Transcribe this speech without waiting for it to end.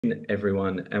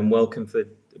Everyone, and welcome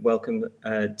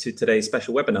to today's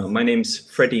special webinar. My name's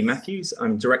Freddie Matthews.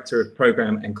 I'm Director of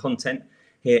Programme and Content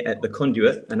here at The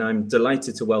Conduit, and I'm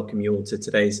delighted to welcome you all to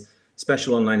today's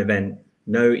special online event,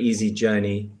 No Easy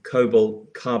Journey,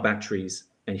 Cobalt, Car Batteries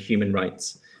and Human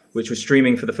Rights, which was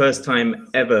streaming for the first time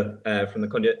ever from The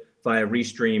Conduit via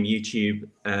Restream, YouTube,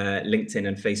 LinkedIn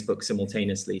and Facebook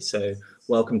simultaneously. So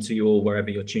welcome to you all wherever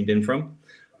you're tuned in from.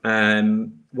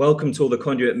 Welcome to all the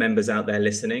Conduit members out there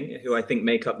listening, who I think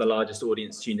make up the largest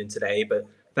audience tuned in today, but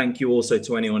thank you also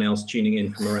to anyone else tuning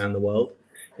in from around the world.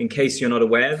 In case you're not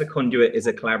aware, the Conduit is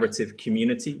a collaborative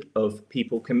community of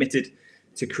people committed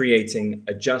to creating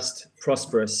a just,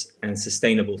 prosperous and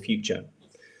sustainable future.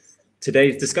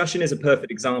 Today's discussion is a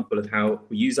perfect example of how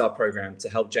we use our program to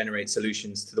help generate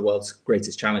solutions to the world's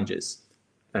greatest challenges.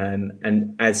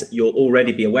 And as you'll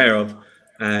already be aware of,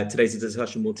 today's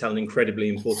discussion will tell an incredibly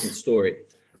important story,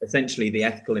 essentially the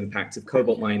ethical impact of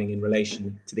cobalt mining in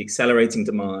relation to the accelerating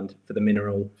demand for the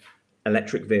mineral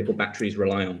electric vehicle batteries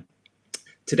rely on.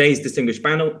 Today's distinguished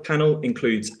panel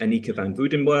includes Annika van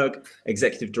Woudenberg,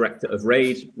 Executive Director of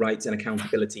RAID, Rights and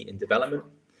Accountability in Development,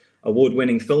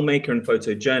 award-winning filmmaker and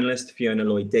photojournalist Fiona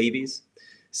Lloyd-Davies,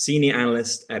 Senior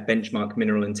Analyst at Benchmark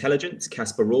Mineral Intelligence,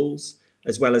 Casper Rawls,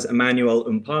 as well as Emmanuel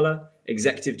Umpala,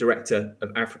 Executive Director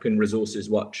of African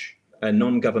Resources Watch, a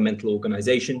non-governmental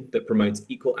organization that promotes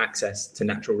equal access to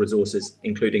natural resources,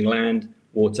 including land,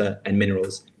 water, and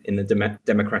minerals in the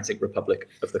Democratic Republic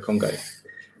of the Congo.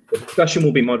 The discussion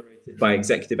will be moderated by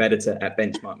Executive Editor at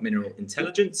Benchmark Mineral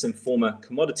Intelligence and former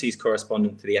commodities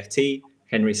correspondent for the FT,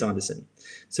 Henry Sanderson.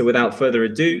 So without further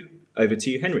ado, over to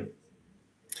you, Henry.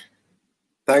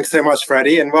 Thanks so much,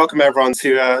 Freddie, and welcome everyone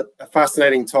to a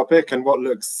fascinating topic and what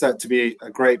looks set to be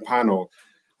a great panel.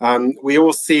 We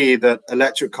all see that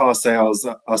electric car sales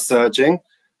are surging.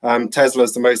 Tesla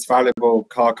is the most valuable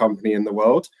car company in the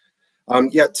world.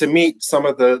 Yet to meet some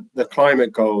of the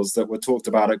climate goals that were talked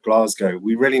about at Glasgow,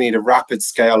 we really need a rapid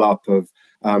scale up of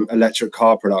electric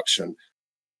car production,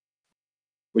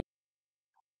 which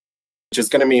is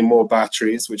going to mean more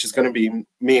batteries, which is going to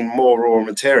mean more raw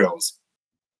materials.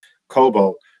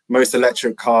 Cobalt, most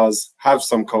electric cars have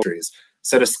some cobalt.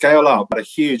 So to scale up, a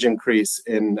huge increase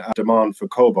in demand for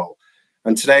cobalt.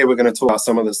 And today we're going to talk about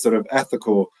some of the sort of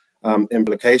ethical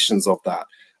implications of that.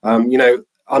 You know,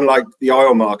 unlike the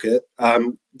oil market,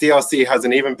 DRC has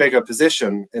an even bigger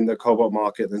position in the cobalt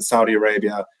market than Saudi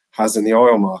Arabia has in the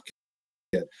oil market.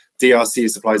 DRC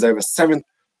supplies over 7%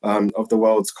 of the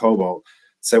world's cobalt.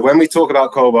 So when we talk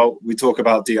about cobalt, we talk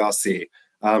about DRC.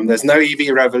 There's no EV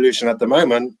revolution at the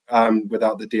moment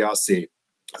without the DRC.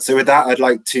 So with that, I'd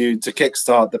like to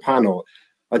kickstart the panel.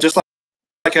 I'd just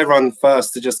like everyone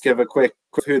first to just give a quick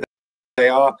who they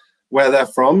are, where they're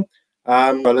from.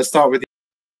 Let's start with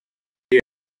you.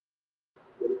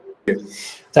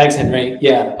 Thanks, Henry.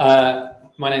 Yeah,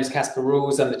 my name is Casper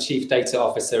Rawls. I'm the Chief Data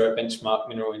Officer at Benchmark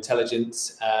Mineral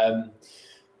Intelligence.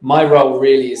 My role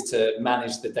really is to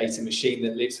manage the data machine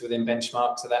that lives within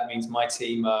Benchmark. So that means my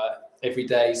team are every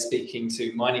day speaking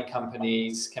to mining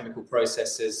companies, chemical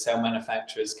processors, cell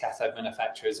manufacturers, cathode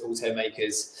manufacturers,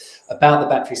 automakers about the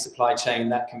battery supply chain.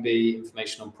 That can be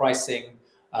information on pricing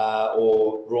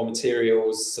or raw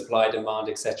materials, supply, demand,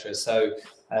 etc. So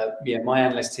yeah, my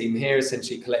analyst team here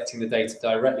essentially collecting the data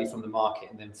directly from the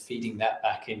market and then feeding that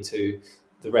back into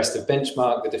the rest of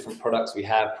Benchmark, the different products we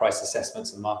have, price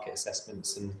assessments and market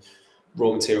assessments and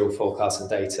raw material forecasts and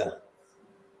data.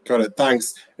 Got it.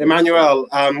 Thanks, Emmanuel.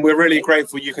 We're really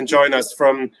grateful you can join us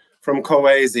from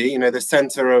Kolwezi, you know, the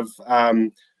center of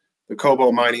the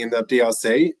cobalt mining in the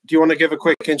DRC. Do you want to give a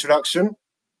quick introduction?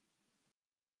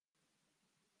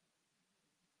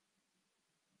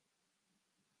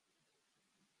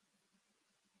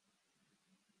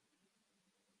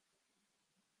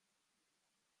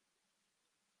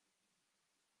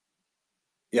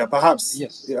 Yeah, perhaps.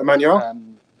 Yes. Emmanuel?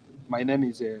 My name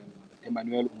is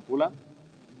Emmanuel Umpula.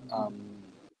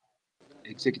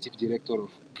 Executive Director of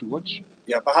Watch.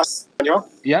 Yeah, perhaps. Emmanuel?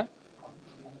 Yeah.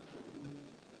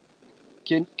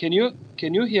 Can you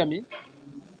hear me?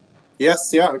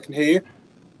 Yes, yeah, I can hear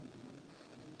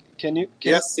you.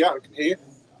 Yes, yeah, I can hear you.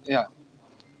 Yeah.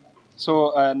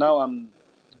 So now I'm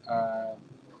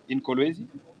in Kolwezi.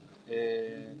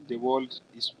 The world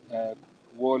is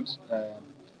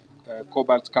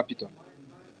Cobalt capital.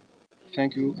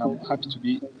 Thank you. I'm happy to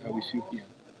be with you here.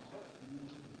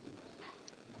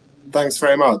 Thanks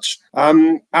very much.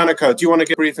 Annika, do you want to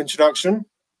give a brief introduction?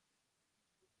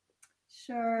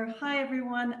 Sure. Hi,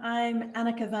 everyone. I'm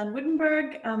Annika van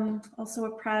Woudenberg. I'm also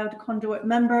a proud Conduit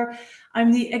member.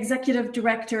 I'm the Executive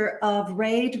Director of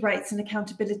RAID, Rights and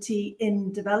Accountability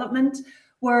in Development.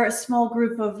 We're a small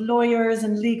group of lawyers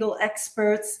and legal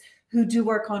experts who do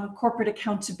work on corporate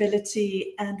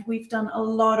accountability, and we've done a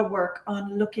lot of work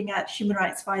on looking at human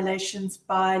rights violations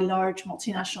by large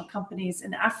multinational companies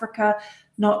in Africa,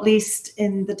 not least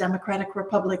in the Democratic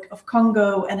Republic of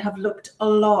Congo, and have looked a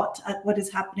lot at what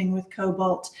is happening with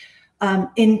cobalt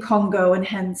in Congo and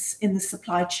hence in the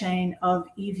supply chain of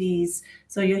EVs.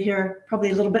 So you'll hear probably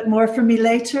a little bit more from me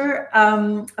later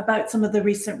about some of the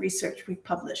recent research we've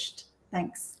published.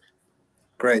 Thanks.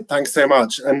 Great, thanks so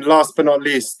much. And last but not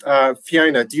least,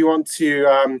 Fiona, do you want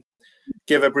to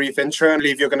give a brief intro? And I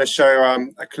believe you're going to show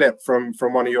a clip from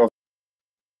one of your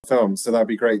films, so that'd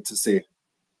be great to see.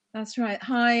 That's right.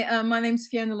 Hi, my name's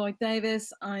Fiona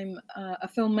Lloyd-Davis. I'm a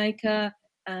filmmaker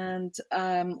and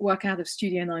work out of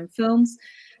Studio 9 Films.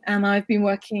 And I've been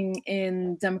working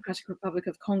in Democratic Republic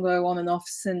of Congo on and off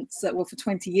since, well, for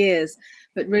 20 years,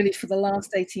 but really for the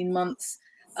last 18 months,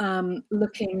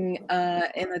 looking in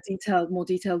a more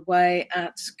detailed way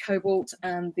at cobalt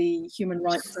and the human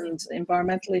rights and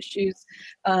environmental issues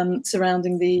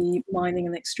surrounding the mining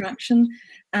and extraction.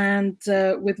 And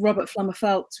with Robert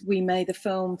Flummerfelt, we made a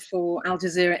film for Al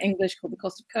Jazeera English called The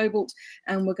Cost of Cobalt,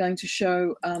 and we're going to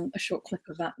show a short clip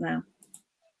of that now.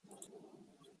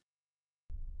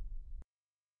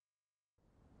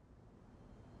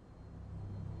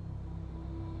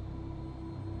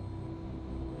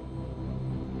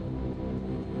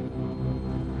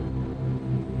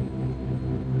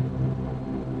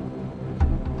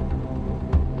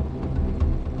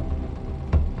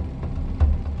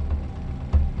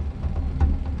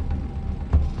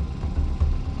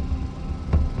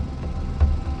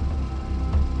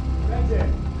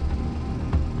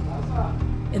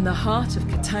 In the heart of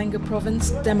Katanga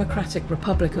Province, Democratic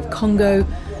Republic of Congo,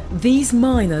 these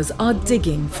miners are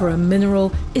digging for a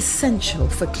mineral essential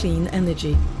for clean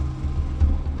energy.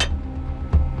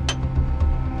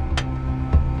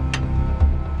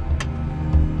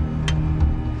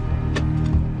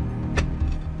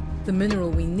 The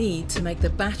mineral we need to make the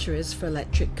batteries for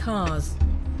electric cars.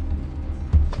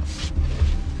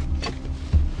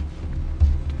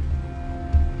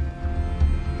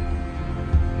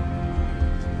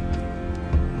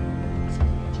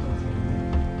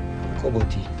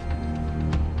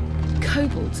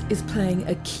 Cobalt is playing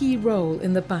a key role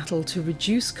in the battle to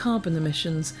reduce carbon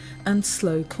emissions and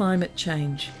slow climate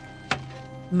change.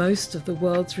 Most of the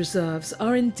world's reserves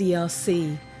are in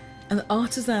DRC, and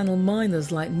artisanal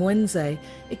miners like Mwenze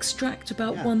extract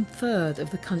about 1/3 of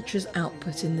the country's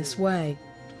output in this way.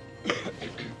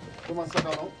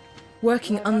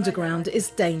 Working underground is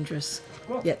dangerous,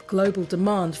 yet global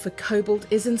demand for cobalt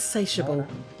is insatiable.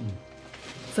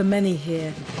 For many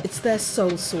here, it's their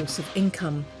sole source of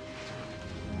income.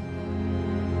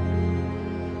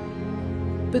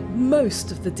 But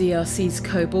most of the DRC's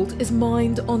cobalt is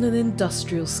mined on an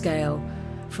industrial scale,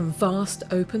 from vast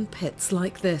open pits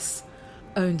like this,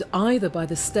 owned either by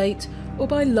the state or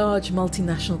by large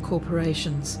multinational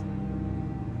corporations.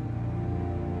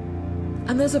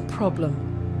 And there's a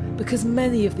problem, because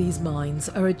many of these mines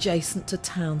are adjacent to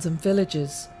towns and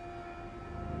villages.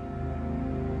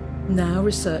 Now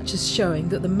research is showing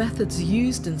that the methods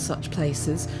used in such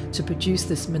places to produce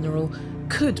this mineral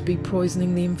could be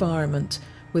poisoning the environment,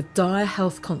 with dire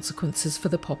health consequences for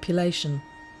the population.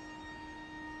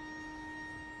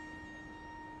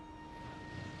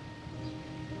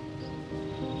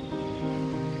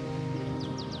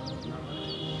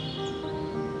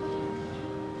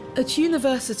 At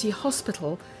University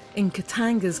Hospital in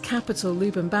Katanga's capital,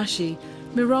 Lubumbashi,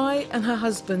 Mirai and her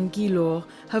husband Guilor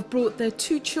have brought their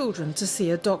 2 children to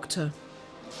see a doctor.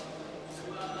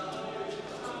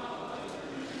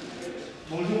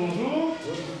 Bonjour, bonjour.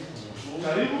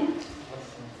 Karibu.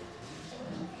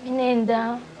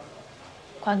 Nenda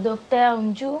kwa docteur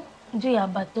njoo ya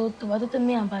batoto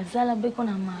mimi ambazala beko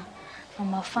na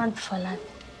mafant falata.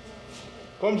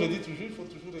 Comme je dis toujours, il faut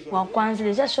toujours regarder. Wa kwanza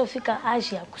deja shofika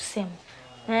age ya kusema.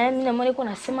 Mimi naona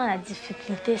kuna sema na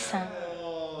difficulté sana.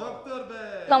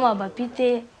 Kama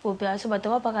bapite opération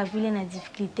batawa paka vile na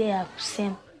difficulté ya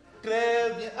kusema.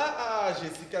 Très bien.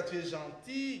 Jessica, tu es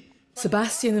gentille.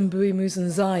 Sebastian Mbui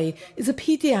Muzanzai is a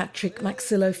paediatric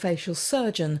maxillofacial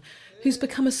surgeon who's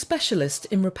become a specialist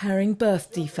in repairing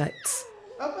birth defects.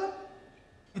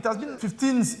 It has been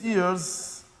 15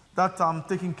 years that I'm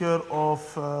taking care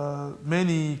of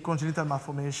many congenital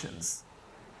malformations.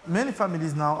 Many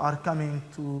families now are coming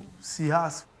to see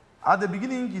us. At the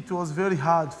beginning, it was very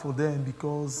hard for them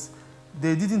because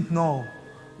they didn't know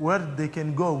where they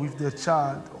can go with their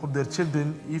child or their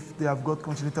children if they have got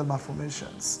congenital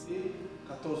malformations.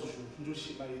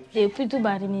 Depuis tout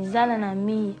barinizala na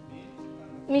mi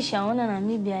shaona na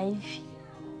mi bia hivi.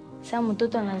 Sasa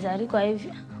mtoto anazalika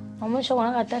hivi, mama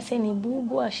kuna hata seni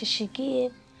bubu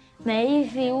ashishikie na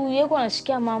hivi huyu yeko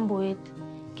anashikia mambo yetu.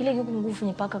 Kile kiko nguvu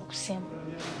ni paka kusema.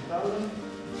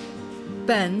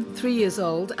 Ben, 3 years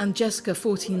old, and Jessica,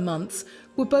 14 months,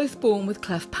 were both born with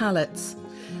cleft palates.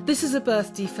 This is a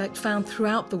birth defect found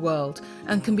throughout the world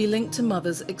and can be linked to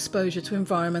mothers' exposure to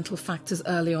environmental factors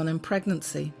early on in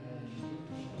pregnancy.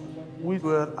 We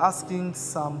were asking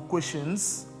some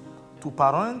questions to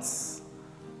parents,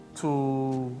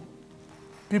 to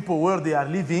people where they are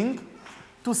living,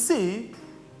 to see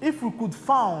if we could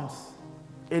find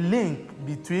a link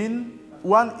between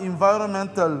one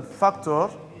environmental factor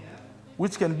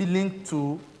which can be linked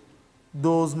to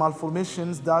those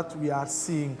malformations that we are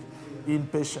seeing in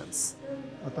patients.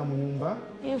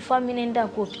 Une fois minenda à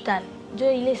l'hôpital, je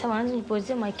il est ça m'a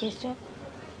posé ma question.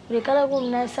 Le cas où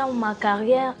on a ça ma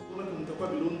carrière.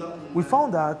 We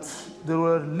found that there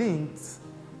were links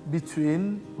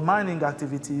between mining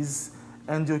activities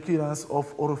and the occurrence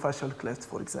of orofacial clefts,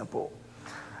 for example.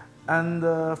 And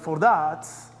for that,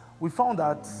 we found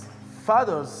that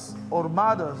fathers or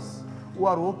mothers who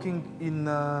are working in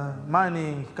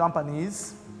mining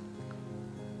companies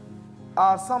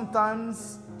are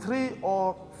sometimes 3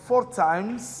 or 4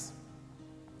 times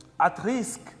at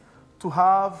risk to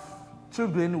have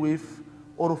children with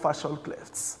orofacial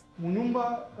clefts.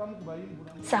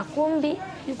 Sakumbi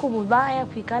yuko mubaya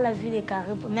kuikala vile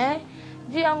karibu na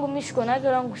juu yangu mimi siko na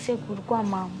kile yangu sasa kulikuwa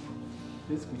mambo.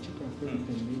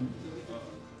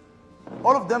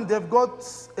 All of them, they've got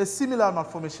a similar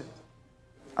malformation.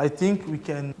 I think we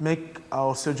can make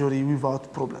our surgery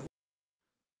without problem.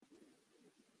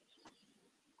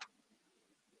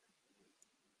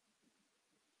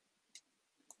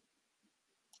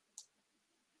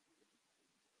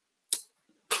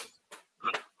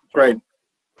 Great.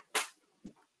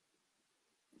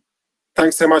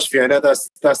 Thanks so much, Fiona.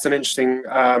 That's an interesting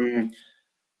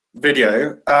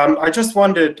video. I just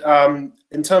wondered,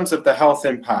 in terms of the health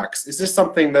impacts, is this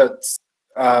something that's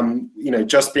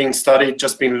just being studied,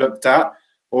 just being looked at,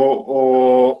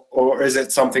 or is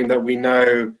it something that we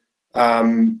know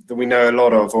a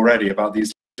lot of already about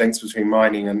these links between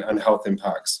mining and health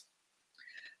impacts?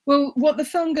 Well, what the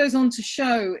film goes on to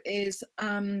show is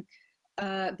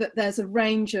that there's a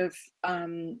range of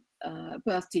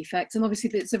birth defects, and obviously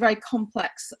it's a very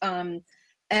complex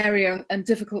area and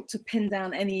difficult to pin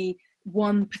down any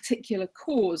one particular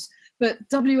cause. But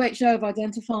WHO have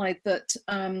identified that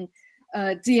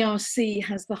DRC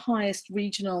has the highest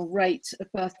regional rate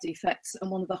of birth defects and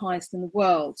one of the highest in the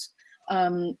world,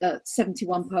 at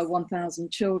 71 per 1,000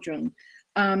 children.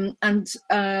 The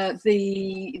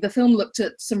film looked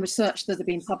at some research that had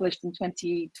been published in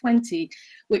 2020,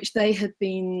 which they had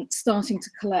been starting to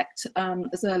collect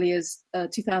as early as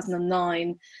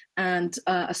 2009, and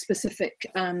a specific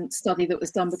study that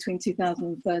was done between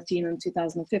 2013 and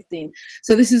 2015.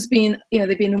 So this has been,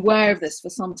 they've been aware of this for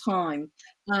some time.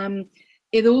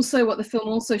 It also, what the film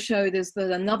also showed is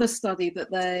that another study that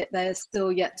they're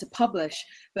still yet to publish,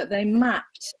 but they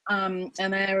mapped an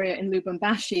area in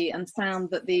Lubumbashi and found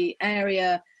that the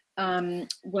area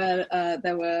where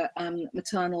there were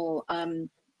maternal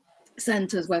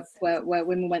centers where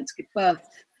women went to give birth,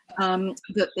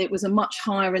 that it was a much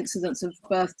higher incidence of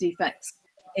birth defects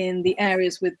in the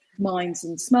areas with mines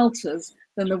and smelters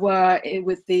than there were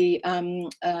with the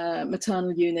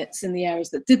maternal units in the areas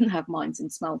that didn't have mines and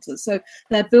smelters. So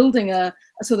they're building a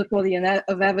sort of body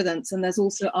of evidence, and there's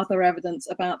also other evidence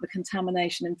about the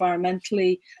contamination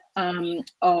environmentally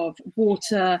of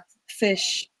water,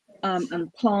 fish,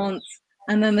 and plants.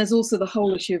 And then there's also the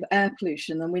whole issue of air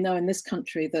pollution. And we know in this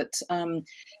country that,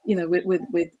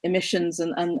 with emissions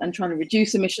and trying to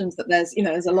reduce emissions, that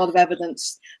there's a lot of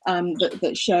evidence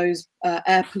that shows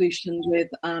air pollution with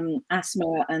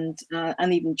asthma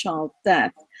and even child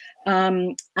death.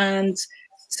 And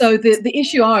so the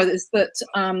issue is that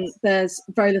there's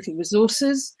very little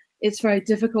resources. It's very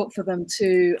difficult for them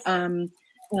to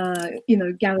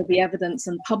gather the evidence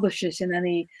and publish it in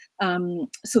any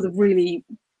sort of really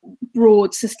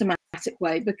broad, systematic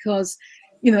way, because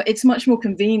it's much more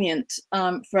convenient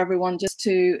for everyone just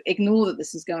to ignore that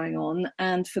this is going on,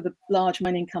 and for the large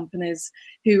mining companies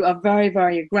who are very,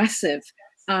 very aggressive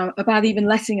about even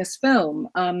letting us film.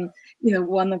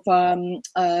 One of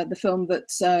the film that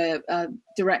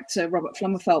director Robert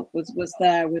Flummerfelt was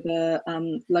there with a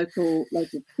local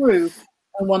crew,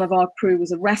 and one of our crew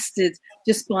was arrested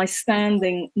just by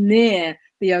standing near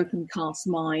the open cast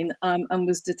mine and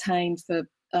was detained for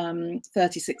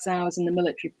 36 hours in the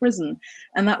military prison,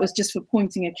 and that was just for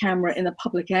pointing a camera in a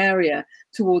public area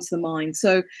towards the mine.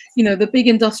 So the big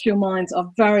industrial mines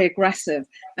are very aggressive,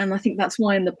 and I think that's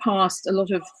why in the past a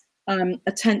lot of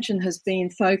attention has been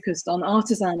focused on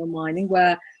artisanal mining,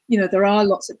 where there are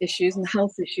lots of issues and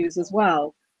health issues as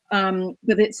well.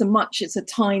 But it's a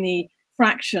tiny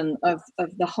fraction of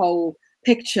the whole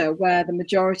picture, where the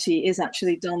majority is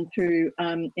actually done through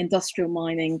industrial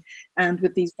mining, and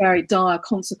with these very dire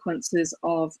consequences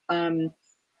of the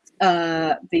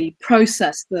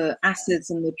process, the acids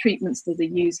and the treatments that are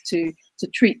used to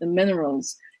treat the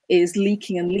minerals is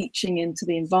leaking and leaching into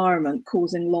the environment,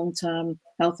 causing long-term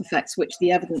health effects, which the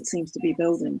evidence seems to be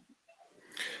building.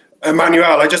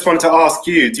 Emmanuel, I just wanted to ask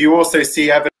you, do you also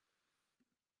see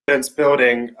evidence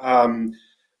building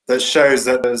that shows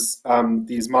that there's,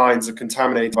 these mines are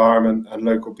contaminating the environment and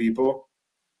local people?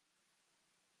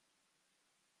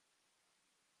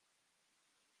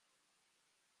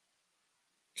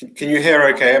 Can you hear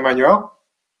okay, Emmanuel?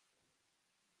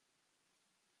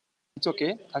 It's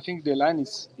okay. I think the line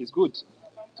is good.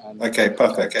 Okay,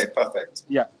 perfect. Okay, perfect.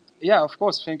 Yeah. Of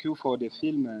course. Thank you for the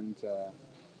film, and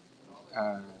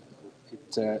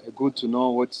it's good to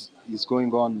know what is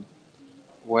going on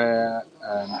where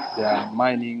they are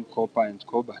mining copper and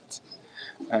cobalt.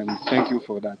 And thank you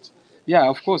for that. Yeah,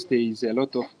 of course, there is a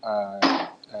lot of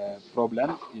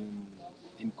problem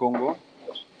in Congo,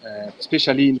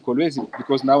 especially in Kolwezi,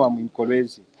 because now I'm in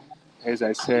Kolwezi. As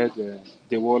I said,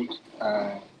 the world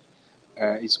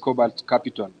is cobalt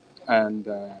capital, and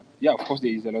yeah, of course,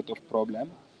 there is a lot of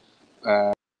problem.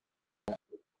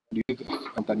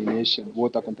 Contamination,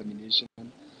 water contamination,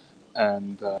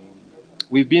 and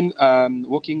we've been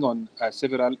working on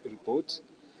several reports.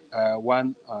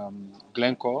 One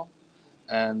Glencore,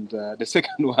 and the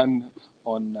second one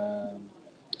on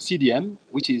CDM,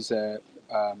 which is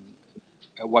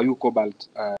Wayu Cobalt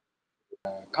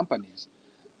companies.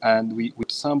 And we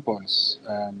with samples,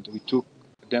 and we took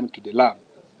them to the lab.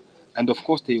 And of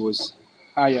course, there was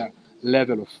higher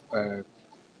level of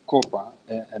copper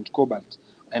and cobalt,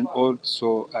 and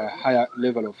also a higher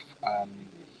level of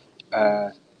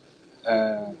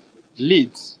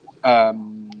leads.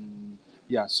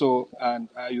 Yeah, so, and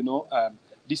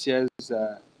this has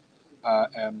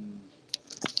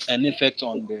an effect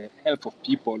on the health of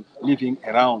people living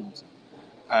around,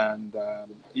 and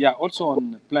yeah, also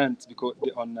on plants, because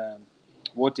on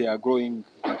what they are growing,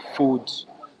 food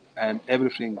and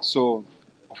everything. So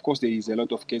of course there is a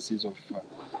lot of cases of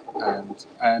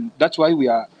and that's why we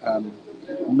are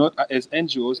not as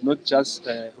NGOs, not just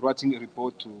writing a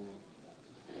report to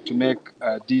make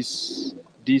these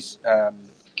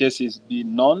cases be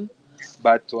known,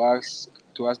 but to ask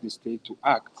the state to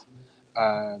act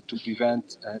to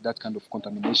prevent that kind of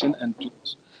contamination, and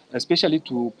especially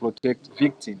to protect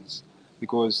victims,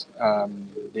 because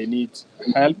they need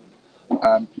help,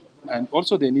 and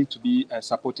also they need to be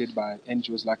supported by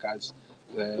NGOs like us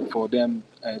for them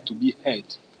to be heard,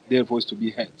 their voice to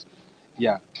be heard.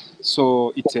 Yeah,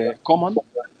 so it's common,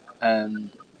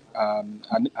 and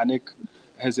Anek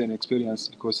has an experience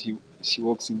because she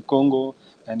works in Congo,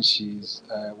 and she's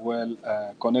well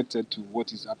connected to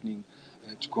what is happening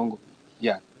to Congo.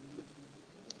 Yeah.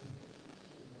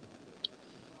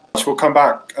 We'll come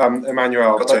back,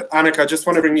 Emmanuel. But Anik, I just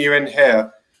want to bring you in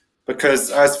here because,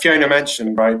 as Fiona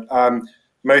mentioned, right,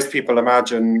 most people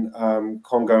imagine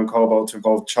Congo and Cobalt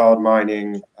involve child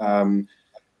mining,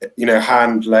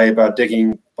 hand labor,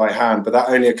 digging by hand, but that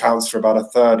only accounts for about a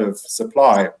third of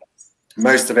supply.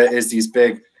 Most of it is these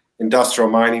big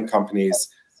industrial mining companies,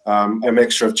 a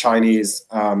mixture of Chinese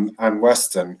and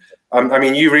Western. I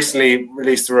mean, you recently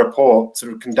released a report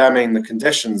sort of condemning the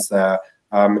conditions there,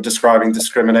 describing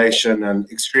discrimination and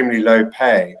extremely low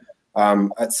pay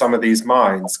at some of these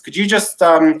mines. Could you just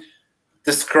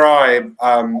describe,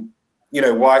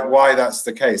 why that's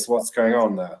the case? What's going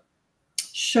on there?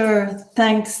 Sure.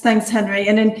 Thanks, Henry.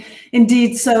 And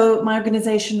indeed, so my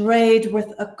organization, RAID,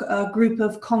 with a group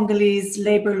of Congolese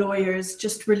labor lawyers,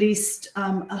 just released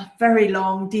a very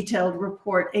long, detailed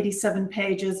report, 87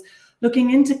 pages,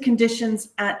 looking into conditions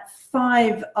at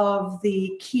 5 of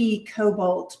the key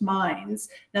cobalt mines.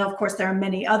 Now, of course, there are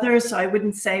many others, so I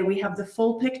wouldn't say we have the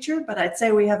full picture, but I'd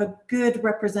say we have a good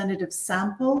representative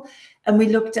sample. And we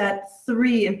looked at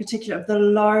 3 in particular of the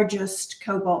largest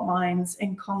cobalt mines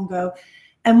in Congo.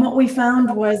 And what we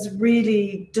found was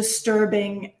really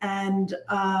disturbing and,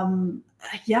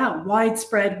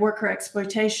 widespread worker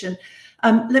exploitation.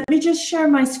 Let me just share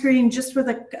my screen just with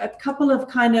a couple of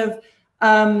kind of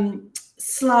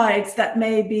slides that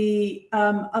may be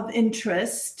of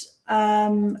interest.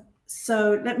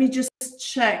 So let me just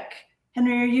check.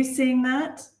 Henry, are you seeing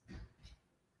that?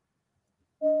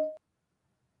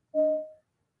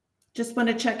 Just want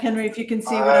to check, Henry, if you can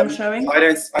see what I'm showing.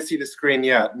 I see the screen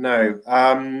yet. No.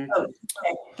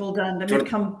 Okay, hold on. Let me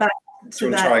come back to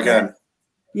that. Try again.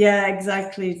 Yeah,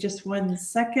 exactly. Just 1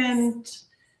 second.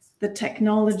 The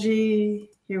technology.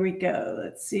 Here we go.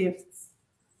 Let's see if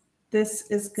this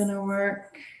is going to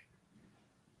work.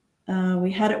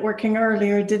 We had it working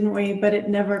earlier, didn't we? But it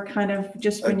never kind of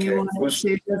just when you want it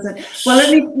to doesn't. Well,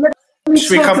 let me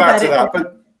should we come back to that?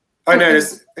 But I know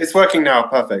it's working now.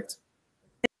 Perfect.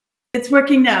 It's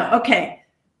working now. Okay.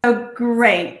 Oh,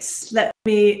 great. Let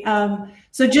me.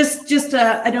 So just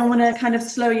I don't want to kind of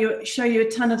show you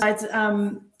a ton of slides.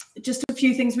 Just a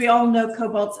few things. We all know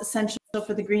cobalt's essential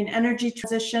for the green energy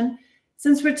transition.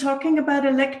 Since we're talking about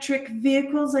electric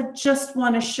vehicles, I just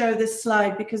want to show this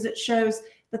slide because it shows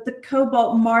that the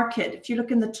cobalt market, if you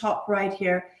look in the top right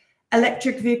here,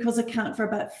 electric vehicles account for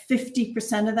about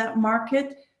 50% of that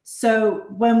market. So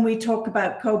when we talk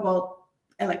about cobalt,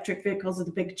 electric vehicles are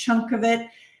the big chunk of it.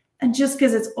 And just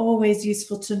because it's always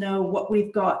useful to know what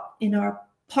we've got in our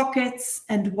pockets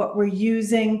and what we're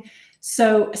using.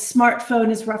 So a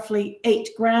smartphone is roughly 8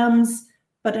 grams,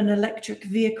 but an electric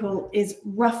vehicle is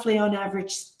roughly on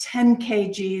average 10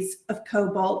 kgs of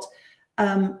cobalt.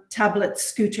 Tablets,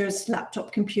 scooters,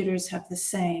 laptop computers have the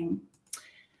same.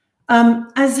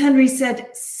 As Henry said,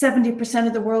 70%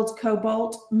 of the world's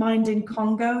cobalt mined in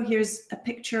Congo. Here's a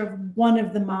picture of one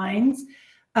of the mines.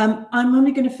 I'm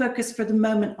only going to focus for the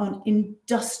moment on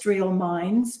industrial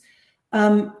mines.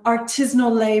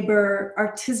 Artisanal labor,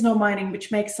 artisanal mining,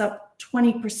 which makes up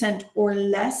 20% or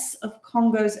less of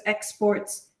Congo's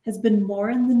exports, has been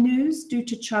more in the news due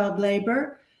to child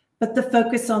labor, but the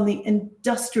focus on the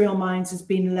industrial mines has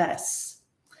been less.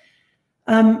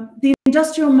 The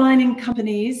industrial mining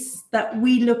companies that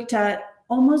we looked at,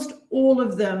 almost all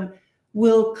of them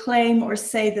will claim or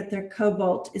say that their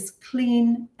cobalt is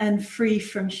clean and free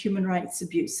from human rights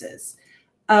abuses.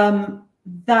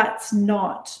 That's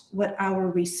not what our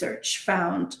research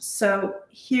found. So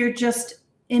here, just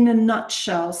in a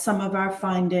nutshell, some of our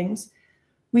findings.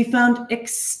 We found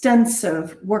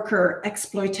extensive worker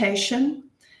exploitation.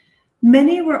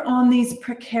 Many were on these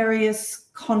precarious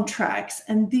contracts,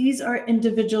 and these are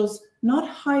individuals not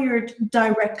hired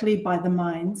directly by the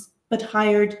mines, but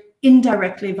hired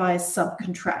indirectly via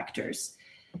subcontractors.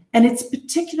 And it's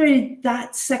particularly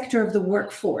that sector of the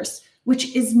workforce,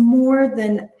 which is more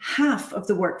than half of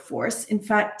the workforce. In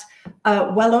fact,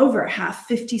 well over half,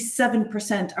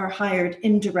 57% are hired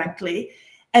indirectly.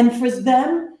 And for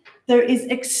them, there is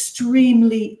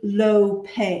extremely low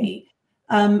pay,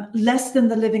 less than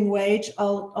the living wage.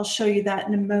 I'll show you that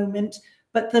in a moment.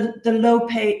 But the low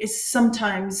pay is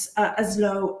sometimes as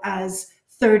low as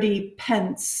 30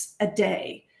 pence a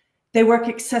day. They work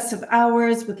excessive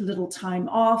hours with little time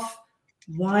off,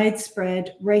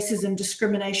 widespread racism,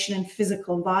 discrimination, and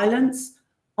physical violence,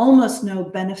 almost no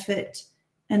benefit,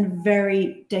 and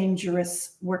very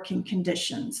dangerous working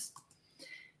conditions.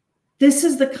 This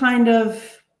is the kind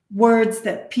of words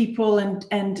that people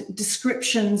and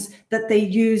descriptions that they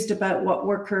used about what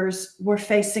workers were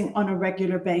facing on a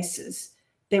regular basis.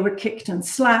 They were kicked and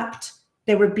slapped,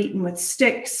 they were beaten with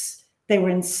sticks, they were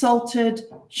insulted,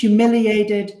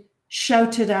 humiliated,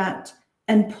 shouted at,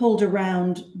 and pulled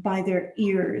around by their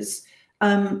ears.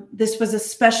 This was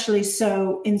especially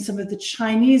so in some of the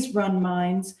Chinese-run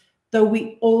mines, though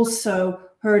we also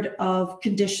heard of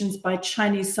conditions by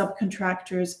Chinese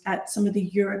subcontractors at some of the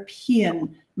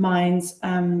European mines,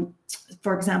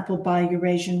 for example, by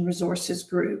Eurasian Resources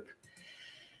Group.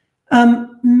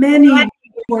 Many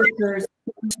workers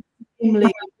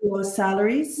extremely low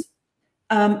salaries,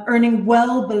 earning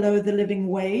well below the living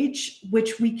wage,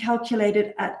 which we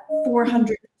calculated at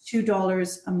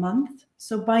 $402 a month.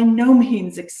 So by no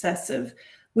means excessive,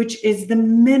 which is the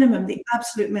minimum, the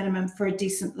absolute minimum for a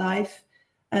decent life.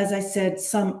 As I said,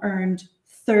 some earned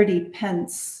 30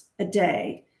 pence a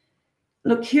day.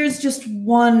 Look, here's just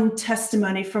one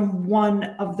testimony from one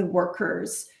of the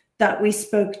workers that we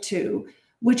spoke to,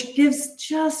 which gives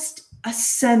just a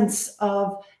sense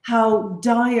of how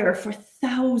dire for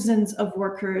thousands of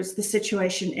workers the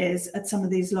situation is at some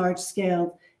of these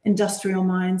large-scale industrial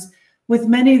mines, with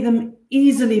many of them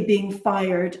easily being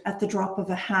fired at the drop of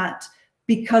a hat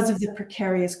because of the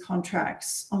precarious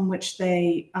contracts on which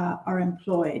they are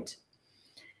employed.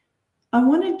 I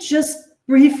want to just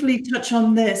briefly touch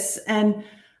on this. And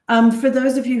for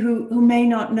those of you who may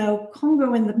not know,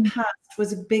 Congo in the past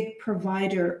was a big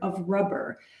provider of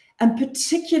rubber, and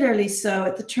particularly so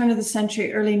at the turn of the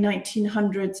century, early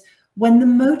 1900s, when the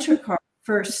motor car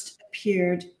first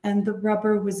appeared and the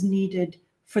rubber was needed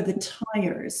for the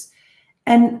tires.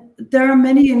 And there are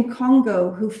many in Congo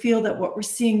who feel that what we're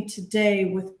seeing today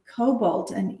with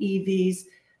cobalt and EVs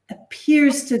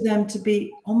appears to them to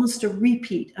be almost a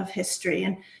repeat of history.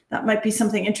 And that might be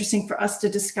something interesting for us to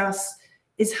discuss,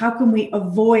 is how can we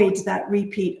avoid that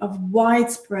repeat of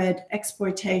widespread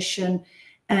exploitation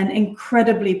and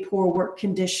incredibly poor work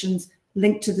conditions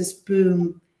linked to this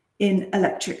boom in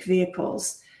electric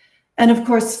vehicles. And of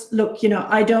course, look, you know,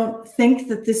 I don't think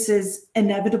that this is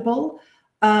inevitable.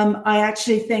 I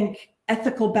actually think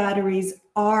ethical batteries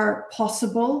are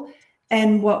possible.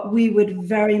 And what we would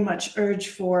very much urge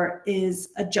for is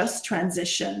a just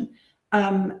transition,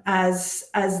 as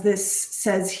this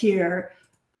says here.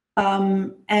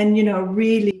 And, you know,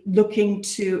 really looking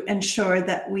to ensure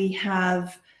that we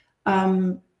have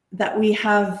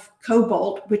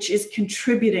cobalt, which is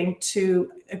contributing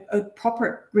to a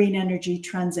proper green energy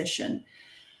transition.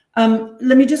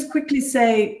 Let me just quickly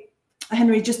say,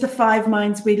 Henry, just the 5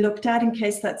 mines we looked at, in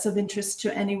case that's of interest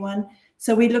to anyone.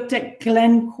 So we looked at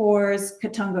Glencore's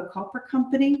Katanga Copper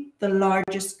Company, the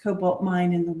largest cobalt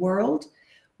mine in the world.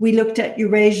 We looked at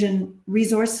Eurasian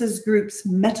Resources Group's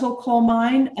Metal Coal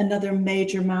Mine, another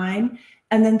major mine,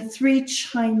 and then 3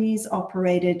 Chinese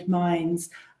operated mines,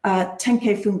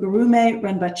 Tenke Fungurume,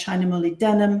 run by China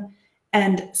Molybdenum,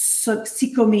 and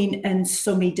Sikomin and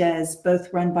Somides,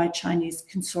 both run by Chinese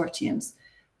consortiums.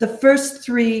 The first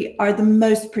 3 are the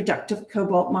most productive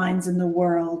cobalt mines in the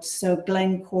world, so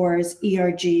Glencore's,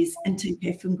 ERG's, and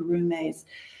Tenke Fungurume's.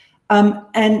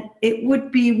 And we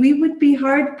would be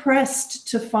hard pressed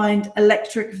to find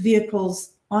electric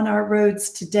vehicles on our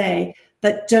roads today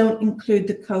that don't include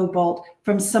the cobalt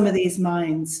from some of these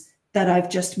mines that I've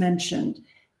just mentioned.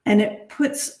 And it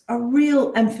puts a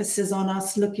real emphasis on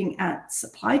us looking at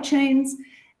supply chains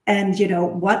and, you know,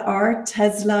 what are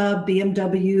Tesla,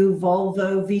 BMW,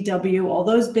 Volvo, VW, all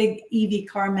those big EV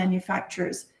car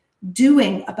manufacturers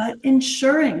doing about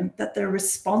ensuring that they're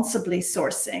responsibly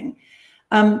sourcing.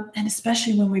 And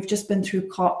especially when we've just been through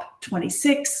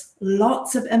COP26,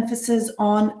 lots of emphasis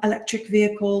on electric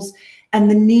vehicles and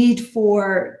the need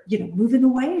for, you know, moving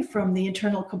away from the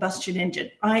internal combustion engine.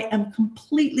 I am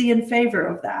completely in favor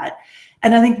of that.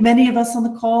 And I think many of us on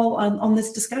the call on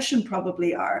this discussion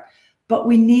probably are, but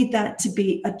we need that to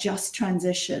be a just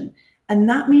transition. And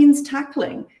that means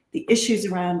tackling the issues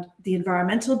around the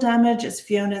environmental damage, as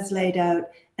Fiona's laid out,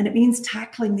 and it means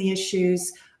tackling the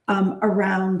issues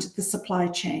around the supply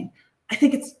chain. I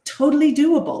think it's totally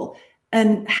doable,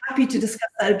 and happy to discuss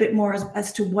that a bit more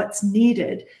as to what's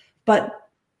needed. But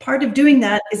part of doing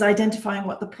that is identifying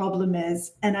what the problem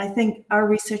is. And I think our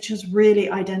research has really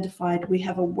identified we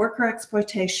have a worker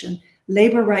exploitation,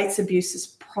 labor rights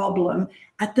abuses problem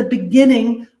at the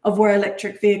beginning of where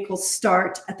electric vehicles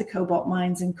start at the cobalt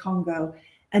mines in Congo.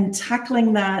 And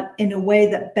tackling that in a way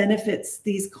that benefits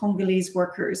these Congolese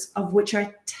workers, of which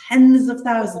are tens of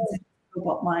thousands in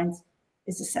cobalt mines,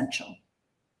 is essential.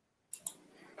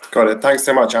 Got it. Thanks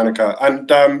so much, Annika.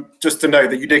 And just to note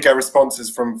that you did get responses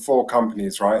from 4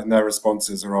 companies, right? And their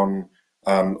responses are on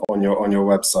your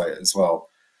website as well.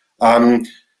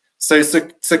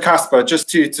 So Casper, just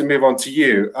to move on to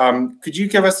you, could you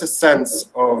give us a sense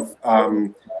of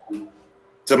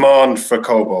demand for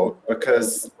cobalt?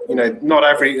 Because, you know, not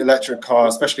every electric car,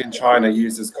 especially in China,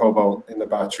 uses cobalt in the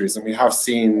batteries, and we have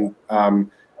seen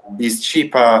these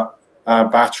cheaper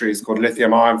batteries called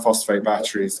lithium iron phosphate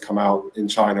batteries come out in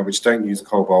China which don't use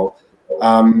cobalt.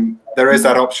 There is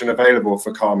that option available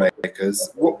for car makers.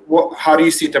 How do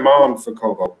you see demand for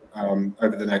cobalt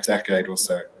over the next decade or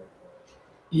so?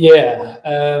 Yeah,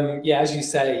 as you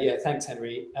say, yeah, thanks,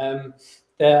 Henry.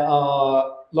 There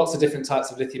are lots of different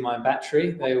types of lithium-ion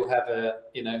battery. They all have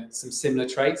some similar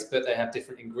traits, but they have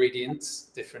different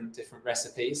ingredients, different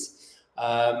recipes.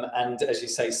 And as you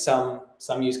say, some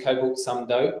use cobalt, some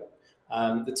don't.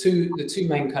 The two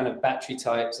main kind of battery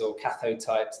types or cathode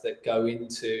types that go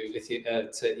into lithium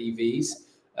to EVs,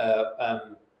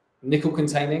 nickel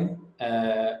containing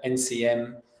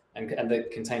NCM and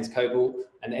that contains cobalt,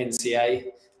 and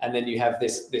NCA, and then you have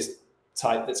this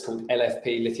type that's called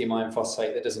LFP, lithium iron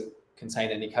phosphate, that doesn't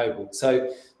contain any cobalt.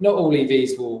 So not all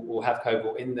EVs will have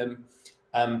cobalt in them,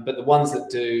 but the ones that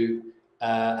do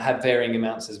have varying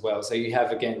amounts as well. So you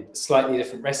have, again, slightly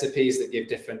different recipes that give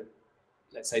different,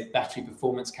 let's say, battery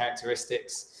performance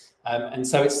characteristics. And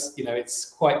so it's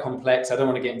quite complex. I don't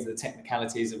want to get into the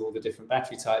technicalities of all the different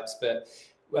battery types, but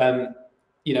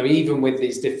even with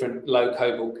these different low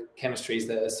cobalt chemistries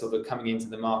that are sort of coming into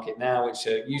the market now, which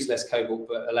use less cobalt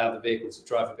but allow the vehicle to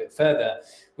drive a bit further,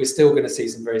 we're still going to see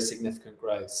some very significant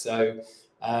growth. So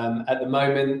at the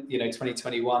moment,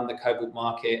 2021, the cobalt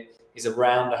market is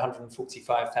around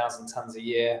 145,000 tons a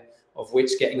year, of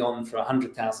which getting on for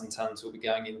 100,000 tons will be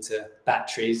going into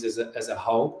batteries as a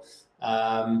whole.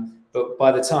 But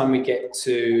by the time we get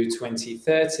to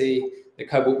 2030, the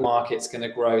cobalt market's going to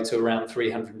grow to around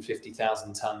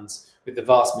 350,000 tons, with the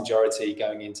vast majority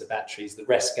going into batteries. The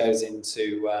rest goes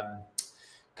into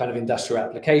kind of industrial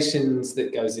applications,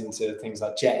 that goes into things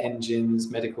like jet engines,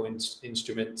 medical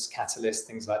instruments, catalysts,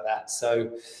 things like that.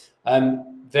 So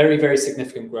very, very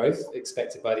significant growth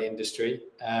expected by the industry.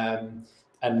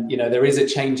 And, you know, there is a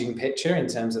changing picture in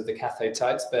terms of the cathode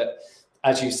types, but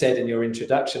as you said in your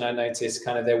introduction, I noticed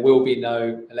kind of there will be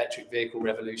no electric vehicle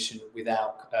revolution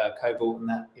without cobalt, and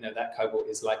that, you know, that cobalt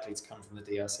is likely to come from the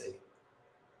DRC.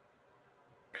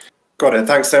 Got it.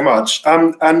 Thanks so much.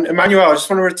 And Emmanuel, I just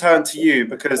want to return to you,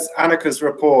 because Annika's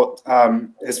report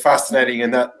is fascinating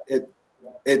in that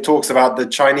it talks about the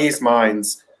Chinese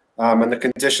mines and the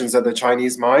conditions at the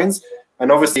Chinese mines.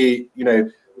 And obviously, you know,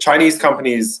 Chinese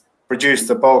companies produce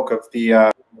the bulk of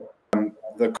the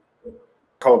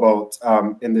cobalt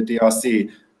in the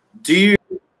DRC. Do you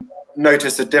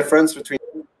notice a difference between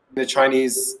the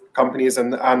Chinese companies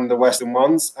and the Western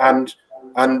ones? And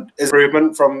is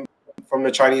improvement from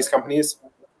the Chinese companies?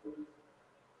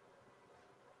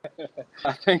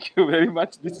 Thank you very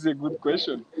much. This is a good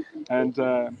question, and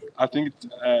I think it's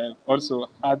also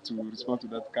hard to respond to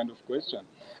that kind of question,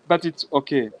 but it's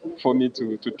okay for me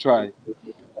to try.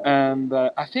 And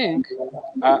I think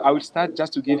I will start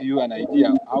just to give you an idea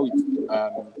of how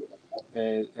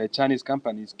Chinese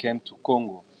companies came to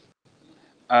Congo.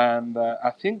 And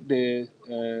I think the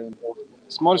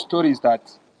small story is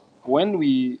that when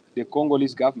the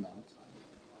Congolese government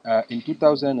in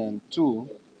 2002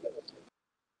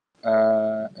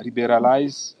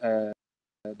 liberalized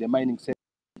the mining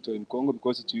sector in Congo,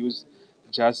 because it used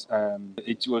just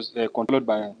it was controlled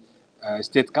by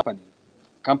state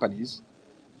companies.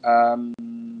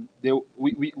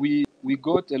 We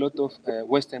got a lot of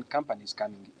Western companies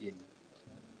coming in,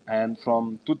 and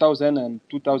from 2000 and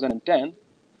 2010,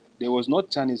 there was not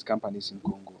Chinese companies in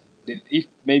Congo. If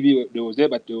maybe there was there,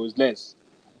 but there was less.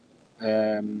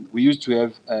 We used to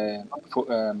have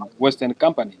Western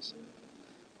companies.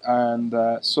 And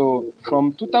so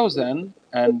from 2000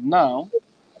 and now,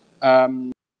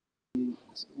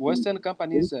 Western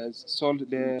companies has sold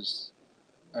theirs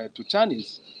to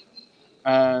Chinese.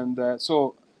 And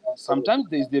so sometimes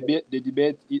there's the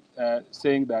debate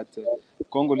saying that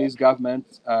Congolese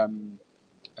government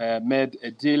made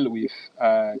a deal with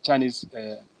Chinese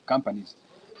companies.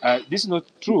 This is not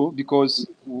true, because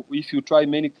if you try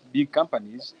many big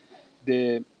companies,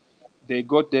 they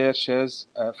got their shares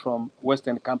from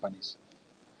Western companies.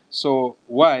 So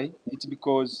why? It's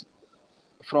because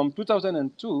from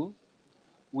 2002,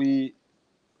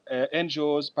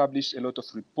 NGOs published a lot of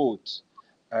reports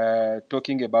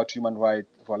talking about human rights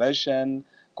violation,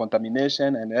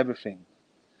 contamination, and everything.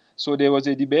 So there was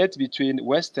a debate between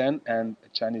Western and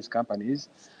Chinese companies.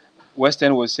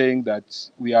 Western was saying that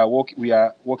we are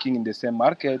working in the same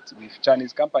market with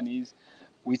Chinese companies,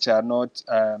 which are not,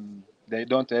 they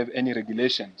don't have any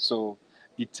regulation. So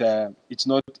it's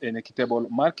not an equitable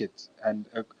market and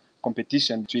a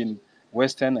competition between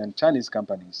Western and Chinese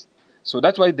companies. So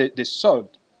that's why they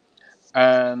sold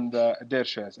and their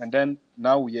shares. And then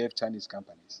now we have Chinese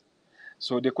companies.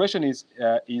 So the question is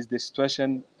the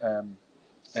situation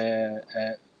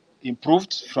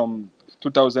improved from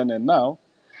 2000 and now?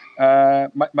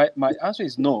 My answer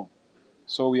is no.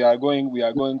 So we are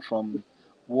going from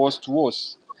worse to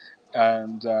worse,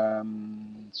 and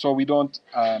so we don't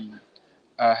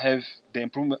have the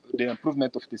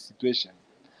improvement of the situation.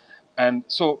 And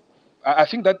so I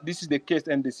think that this is the case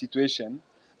and the situation,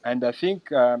 and I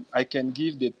think I can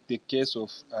give the case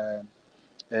of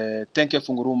Tenke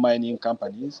Fungurume Mining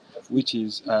Companies, which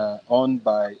is owned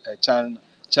by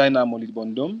China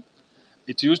Molybdenum.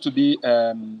 It used to be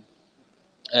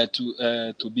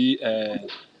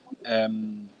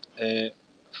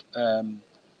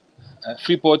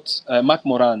Freeport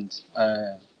McMoran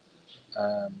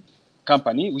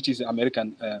company, which is an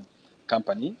American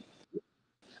company.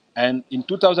 And in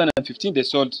 2015, they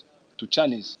sold to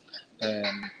Chinese,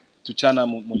 to China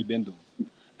Molybdenum.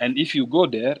 And if you go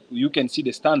there, you can see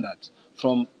the standard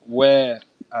from where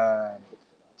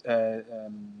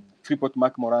Freeport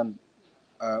McMoran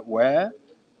were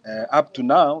up to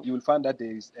now. You will find that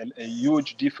there is a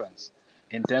huge difference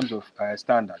in terms of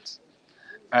standards.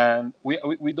 And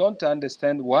we don't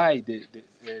understand why the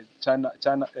China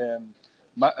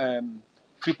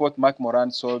Freeport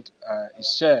McMoran sold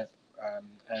his share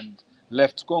and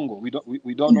left Congo. We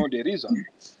don't know the reason,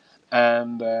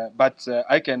 and but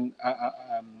I can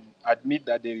admit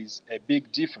that there is a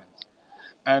big difference.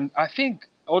 And I think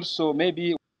also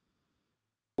maybe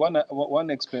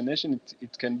One explanation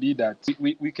it can be that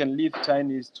we can leave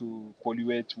Chinese to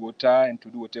pollute water and to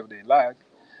do whatever they like,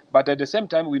 but at the same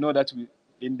time we know that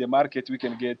in the market we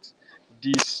can get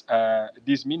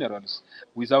these minerals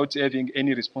without having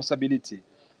any responsibility,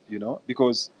 you know,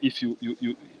 because if you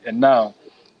and now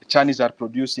Chinese are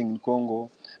producing in Congo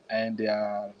and they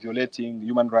are violating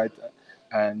human rights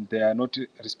and they are not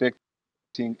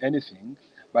respecting anything,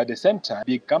 but at the same time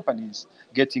big companies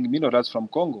getting minerals from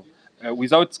Congo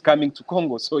without coming to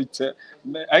Congo. So it's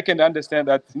I can understand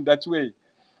that in that way.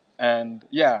 And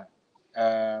yeah,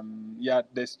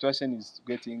 the situation is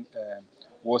getting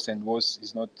worse and worse.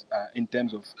 Is not in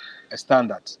terms of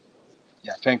standards.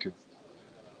 Yeah, thank you.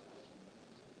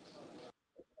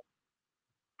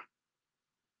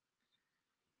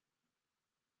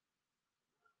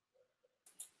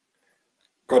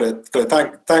 Got it. Good.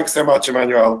 Thanks so much,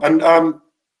 Emmanuel. And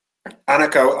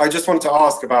Annika, I just wanted to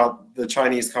ask about the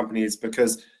Chinese companies,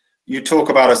 because you talk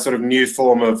about a sort of new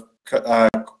form of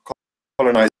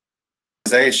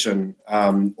colonization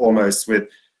almost with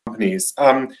companies.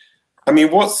 I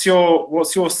mean, what's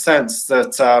your sense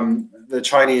that the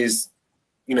Chinese,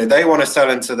 you know, they want to sell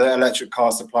into the electric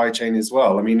car supply chain as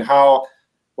well? I mean,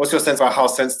 what's your sense about how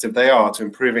sensitive they are to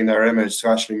improving their image, to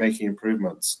actually making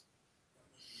improvements?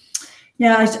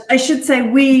 Yeah, I should say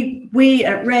we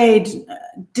at RAID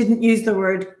didn't use the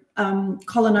word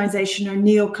colonization or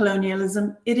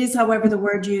neo-colonialism. It is, however, the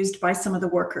word used by some of the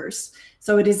workers.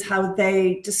 So it is how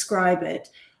they describe it.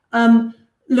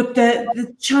 Look,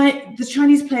 the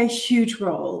Chinese play a huge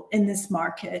role in this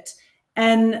market,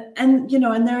 and you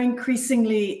know, and they're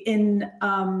increasingly in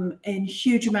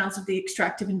huge amounts of the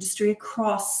extractive industry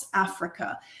across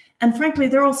Africa. And frankly,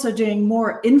 they're also doing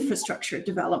more infrastructure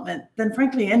development than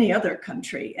frankly any other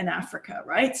country in Africa,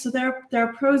 right? So there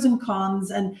are pros and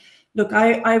cons. And look,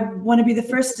 I want to be the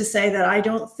first to say that I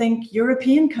don't think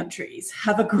European countries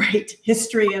have a great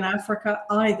history in Africa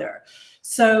either.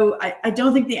 So I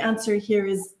don't think the answer here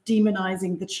is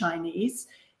demonizing the Chinese.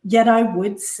 Yet I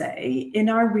would say in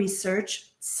our research,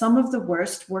 some of the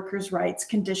worst workers' rights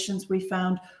conditions we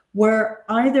found were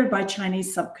either by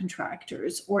Chinese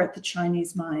subcontractors or at the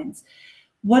Chinese mines.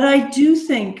 What I do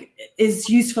think is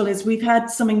useful is we've had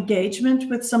some engagement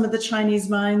with some of the Chinese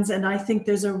mines, and I think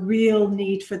there's a real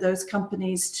need for those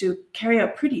companies to carry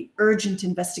out pretty urgent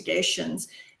investigations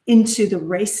into the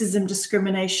racism,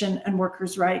 discrimination, and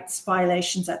workers' rights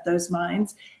violations at those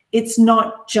mines. It's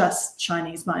not just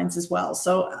Chinese mines as well.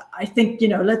 So I think, you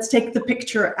know, let's take the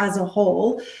picture as a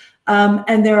whole.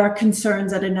 And there are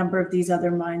concerns at a number of these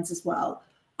other mines as well.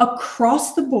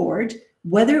 Across the board,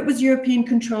 whether it was European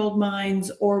controlled mines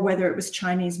or whether it was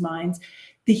Chinese mines,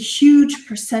 the huge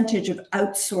percentage of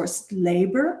outsourced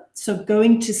labor, so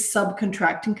going to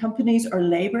subcontracting companies or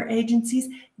labor agencies,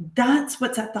 that's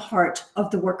what's at the heart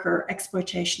of the worker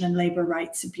exploitation and labor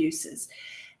rights abuses.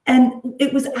 And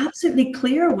it was absolutely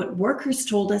clear what workers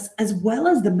told us, as well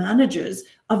as the managers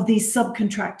of these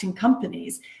subcontracting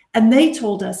companies. And they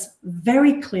told us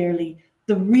very clearly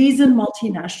the reason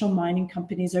multinational mining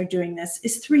companies are doing this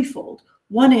is threefold.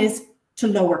 One is to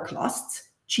lower costs.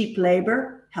 Cheap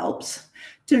labor helps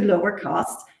to lower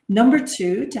costs. Number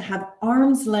two, to have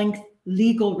arm's length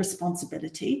legal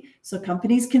responsibility. So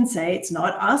companies can say it's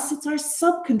not us, it's our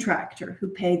subcontractor who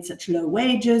paid such low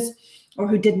wages, or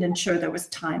who didn't ensure there was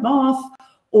time off,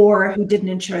 or who didn't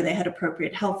ensure they had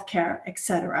appropriate health care,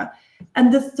 etc.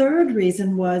 And the third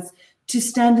reason was to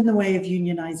stand in the way of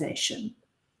unionization.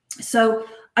 So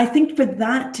I think for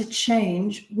that to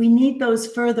change, we need those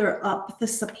further up the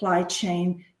supply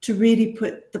chain to really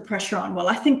put the pressure on. Well,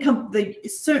 I think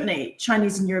certainly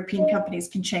Chinese and European companies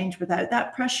can change without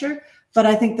that pressure, but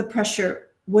I think the pressure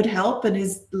would help and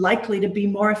is likely to be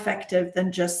more effective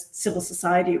than just civil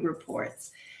society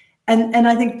reports. And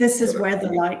I think this is where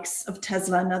the likes of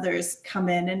Tesla and others come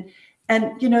in.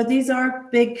 And you know, these are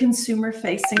big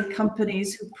consumer-facing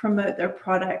companies who promote their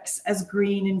products as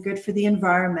green and good for the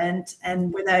environment,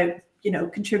 and without, you know,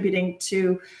 contributing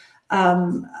to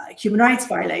human rights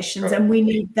violations. And we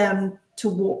need them to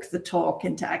walk the talk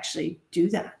and to actually do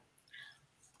that.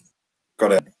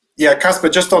 Got it. Yeah, Casper,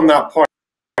 just on that point,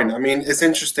 I mean, it's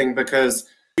interesting because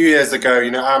a few years ago,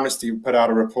 you know, Amnesty put out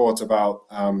a report about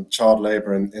child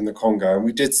labor in the Congo, and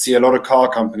we did see a lot of car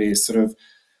companies sort of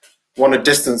want to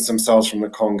distance themselves from the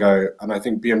Congo. And I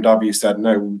think BMW said,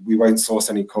 no, we won't source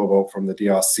any cobalt from the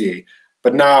DRC.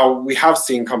 But now we have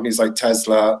seen companies like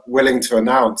Tesla willing to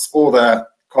announce all their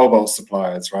cobalt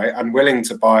suppliers, right? And willing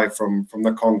to buy from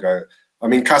the Congo. I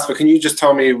mean, Casper, can you just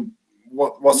tell me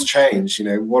what's changed? You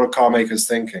know, what are car makers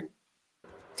thinking?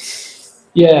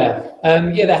 Yeah,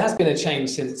 yeah, there has been a change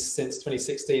since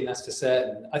 2016, that's for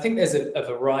certain. I think there's a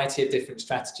variety of different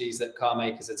strategies that car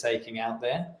makers are taking out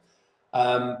there.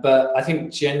 But I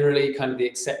think generally kind of the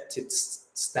accepted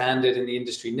standard in the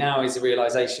industry now is a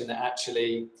realization that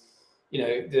actually, you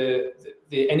know,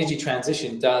 the energy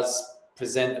transition does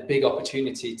present a big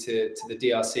opportunity to the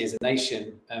DRC as a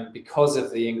nation because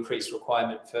of the increased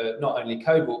requirement for not only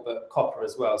cobalt, but copper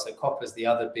as well. So copper is the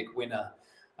other big winner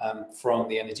from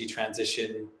the energy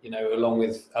transition, you know, along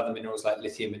with other minerals like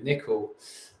lithium and nickel.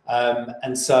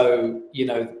 And so, you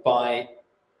know, by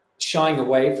shying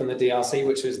away from the DRC,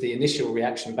 which was the initial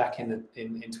reaction back in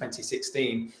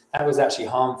 2016, that was actually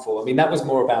harmful. I mean, that was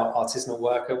more about artisanal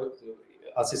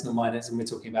miners, and we're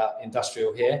talking about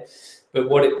industrial here. But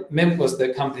what it meant was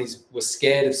that companies were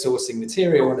scared of sourcing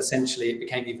material, and essentially it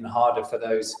became even harder for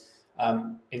those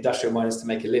industrial miners to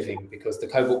make a living because the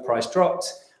cobalt price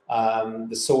dropped.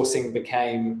 The sourcing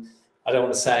became, I don't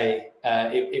want to say,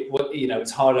 you know,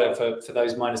 it's harder for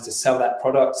those miners to sell that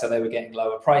product, so they were getting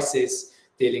lower prices,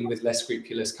 dealing with less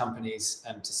scrupulous companies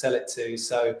to sell it to.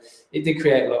 So it did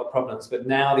create a lot of problems. But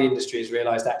now the industry has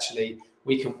realized actually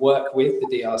we can work with the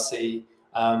DRC.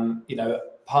 You know,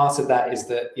 part of that is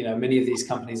that, you know, many of these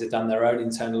companies have done their own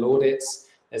internal audits.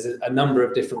 There's a number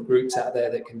of different groups out there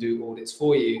that can do audits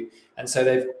for you. And so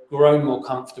they've grown more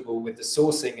comfortable with the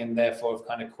sourcing and therefore have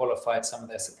kind of qualified some of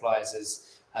their suppliers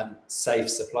as safe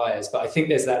suppliers. But I think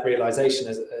there's that realization,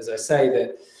 as I say,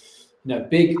 that, you know,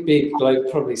 big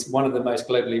probably one of the most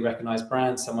globally recognized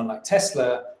brands, someone like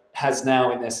Tesla, has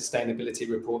now in their sustainability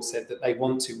report said that they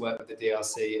want to work with the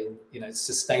DRC and, you know,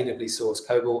 sustainably source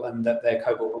cobalt, and that their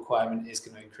cobalt requirement is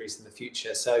going to increase in the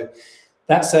future. So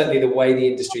that's certainly the way the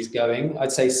industry is going.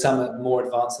 I'd say some are more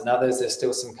advanced than others. There's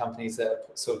still some companies that are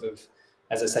sort of,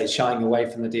 as I say, shying away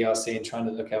from the DRC and trying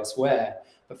to look elsewhere.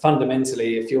 But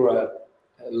fundamentally, if you're a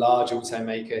large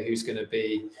automaker who's going to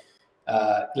be,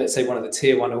 let's say, one of the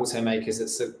tier one automakers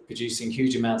that's producing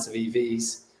huge amounts of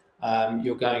EVs,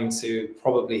 you're going to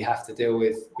probably have to deal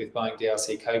with buying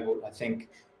DRC cobalt. I think,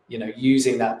 you know,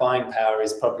 using that buying power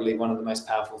is probably one of the most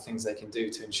powerful things they can do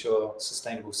to ensure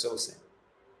sustainable sourcing.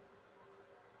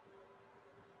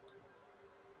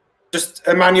 Just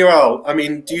Emmanuel, I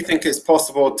mean, do you think it's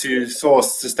possible to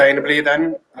source sustainably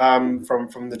then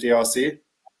from the DRC,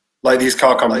 like these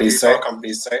car companies say?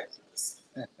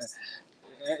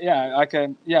 Yeah, I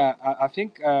can. Yeah, I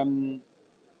think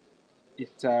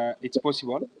it's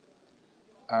possible.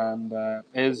 And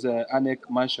as Anek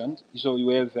mentioned, so you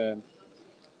have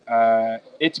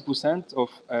 80% of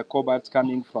cobalt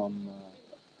coming from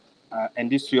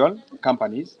industrial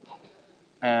companies,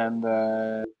 and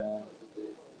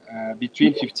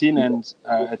between 15 and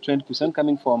 20%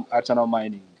 coming from artisanal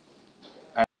mining.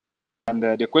 And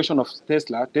the question of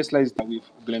Tesla is with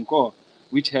Glencore,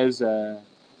 which has an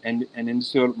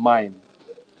industrial mine.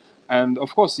 And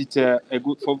of course, it's a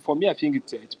good, for me, I think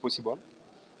it's possible.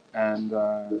 And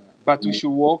but we should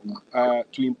work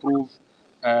to improve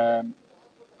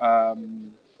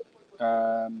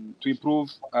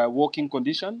working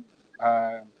condition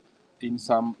in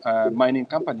some mining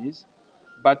companies,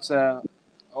 but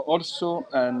also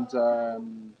and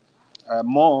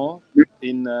more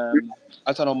in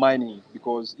artisanal mining,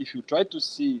 because if you try to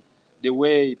see the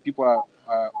way people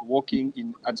are working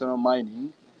in artisanal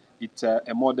mining, it's a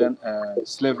modern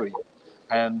slavery.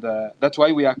 And that's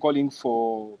why we are calling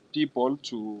for people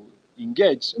to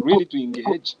engage, really to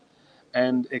engage.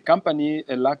 And a company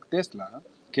like Tesla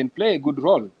can play a good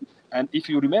role. And if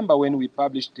you remember when we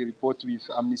published the report with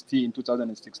Amnesty in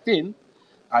 2016,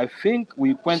 I think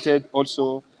we pointed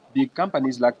also big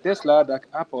companies like Tesla, like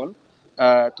Apple,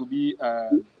 to be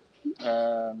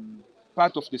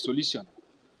part of the solution.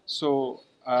 So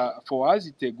for us,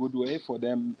 it's a good way for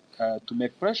them to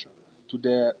make pressure to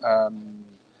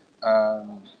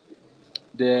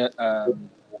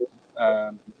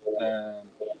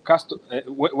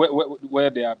where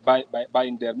they are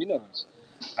buying their minerals.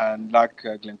 And like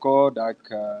Glencore, like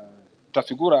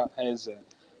Trafigura has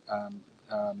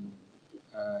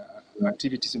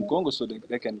activities in Congo, so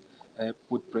they can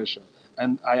put pressure.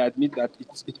 And I admit that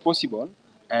it's possible,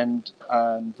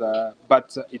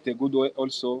 but it's a good way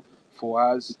also for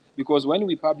us, because when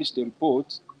we published the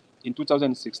report in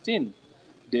 2016,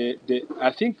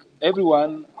 I think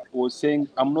everyone was saying,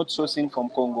 I'm not sourcing from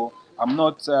Congo, I'm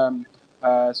not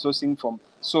sourcing from.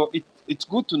 So it's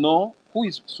good to know who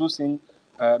is sourcing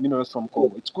minerals from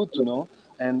Congo. It's good to know,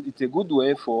 and it's a good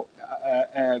way for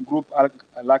a group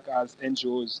like us,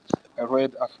 NGOs,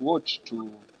 Red Earth Watch, to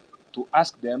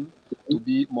ask them to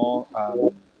be more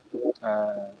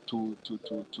to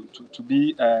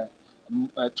be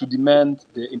to demand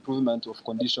the improvement of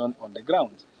condition on the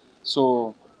ground.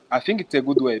 So I think it's a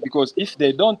good way, because if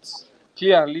they don't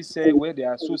clearly say where they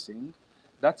are sourcing,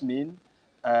 that means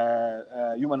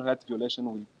human rights violation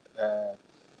will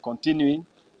continuing,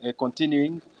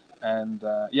 and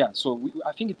yeah. So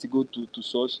I think it's good to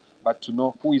source, but to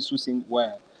know who is sourcing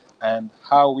where and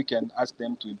how we can ask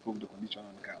them to improve the condition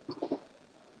on the ground.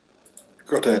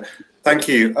 Got it. Thank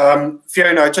you.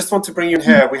 Fiona, I just want to bring you in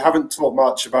here. We haven't talked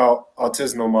much about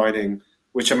artisanal mining,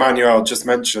 which Emmanuel just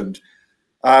mentioned.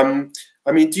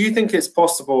 I mean, do you think it's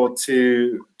possible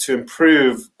to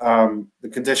improve the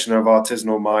condition of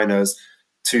artisanal miners,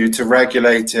 to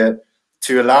regulate it,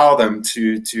 to allow them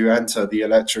to enter the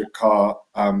electric car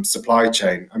supply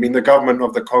chain? I mean, the government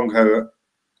of the Congo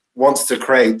wants to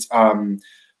create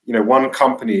one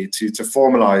company to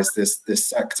formalize this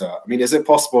sector. I mean, is it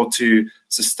possible to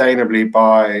sustainably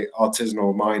buy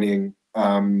artisanal mining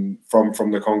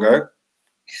from the Congo?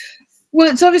 Well,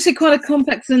 it's obviously quite a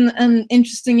complex and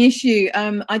interesting issue.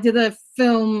 I did a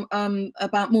film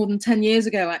about more than 10 years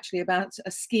ago, actually, about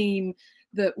a scheme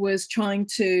that was trying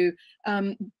to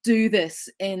do this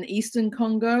in Eastern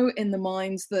Congo, in the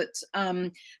mines that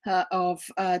of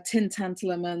tin,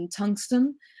 tantalum, and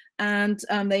tungsten. And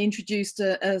they introduced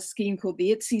a scheme called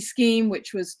the ITSI scheme,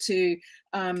 which was to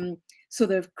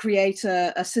sort of create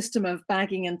a system of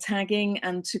bagging and tagging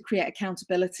and to create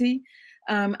accountability.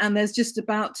 And there's just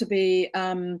about to be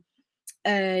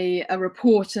a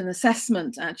report and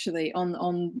assessment, actually,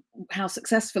 on how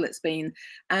successful it's been.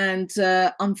 And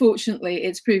unfortunately,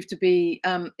 it's proved to be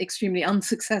extremely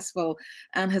unsuccessful,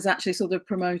 and has actually sort of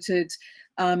promoted,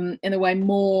 in a way,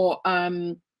 more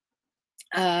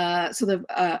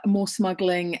more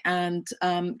smuggling and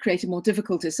created more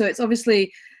difficulties. So it's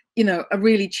obviously, a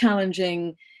really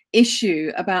challenging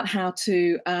issue about how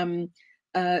to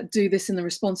do this in a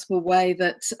responsible way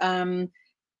that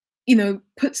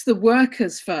puts the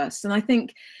workers first. And I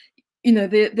think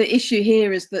the issue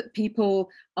here is that people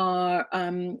are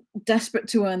desperate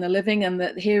to earn a living, and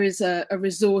that here is a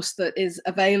resource that is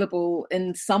available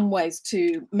in some ways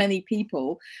to many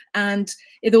people. And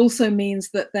it also means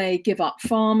that they give up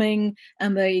farming,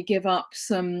 and they give up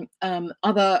some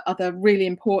other really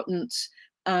important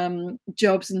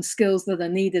jobs and skills that are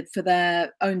needed for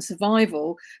their own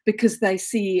survival, because they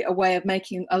see a way of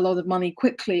making a lot of money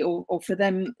quickly, or for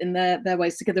them in their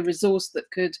ways to get a resource that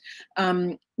could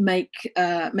make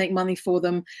money for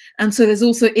them. And so there's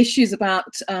also issues about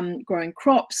growing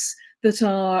crops that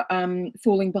are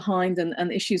falling behind,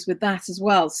 and issues with that as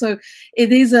well. So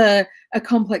it is a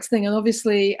complex thing, and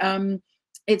obviously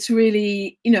it's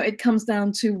really, it comes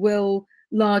down to, will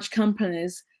large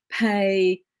companies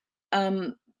pay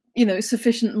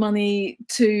sufficient money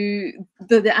to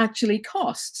that it actually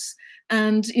costs?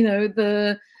 And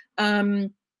the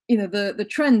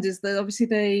trend is that obviously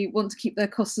they want to keep their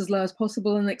costs as low as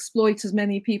possible and exploit as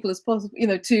many people as possible,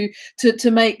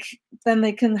 to make, then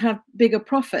they can have bigger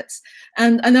profits.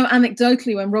 And I know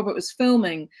anecdotally, when Robert was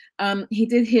filming, he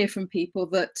did hear from people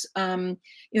that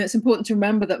it's important to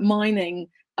remember that mining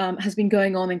has been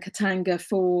going on in Katanga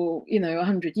for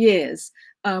 100 years,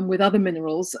 with other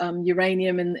minerals,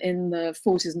 uranium in the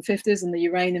 40s and 50s, and the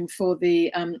uranium for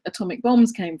the atomic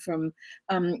bombs came from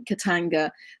Katanga,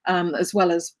 as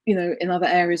well as in other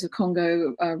areas of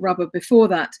Congo, rubber before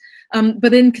that.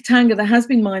 But in Katanga there has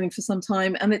been mining for some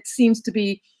time, and it seems to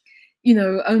be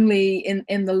only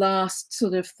in the last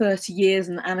sort of 30 years,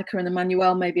 and Annika and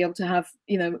Emmanuel may be able to have,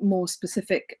 more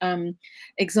specific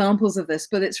examples of this,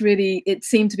 but it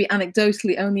seemed to be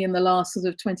anecdotally only in the last sort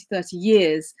of 20, 30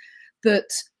 years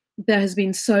that there has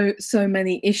been so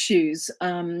many issues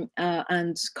and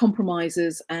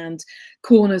compromises and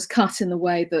corners cut in the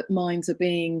way that mines are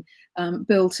being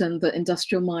built, and that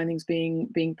industrial mining is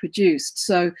being produced.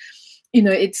 So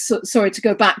it's, sorry to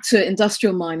go back to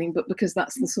industrial mining, but because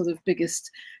that's the sort of biggest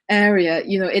area,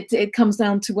 it comes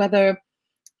down to whether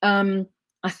I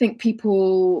think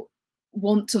people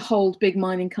want to hold big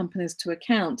mining companies to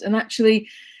account and actually,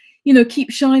 keep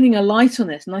shining a light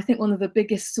on it. And I think one of the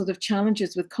biggest sort of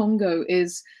challenges with Congo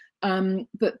is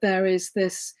that there is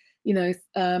this,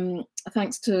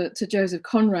 thanks to Joseph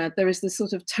Conrad, there is this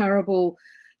sort of terrible,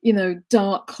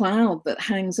 dark cloud that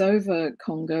hangs over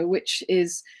Congo, which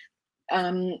is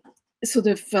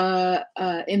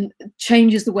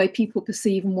changes the way people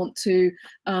perceive and want to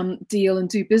deal and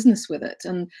do business with it.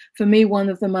 And for me, one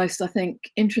of the most, I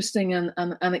think, interesting and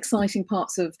exciting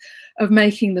parts of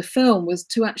making the film was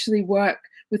to actually work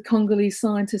with Congolese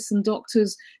scientists and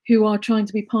doctors who are trying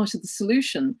to be part of the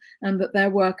solution, and that their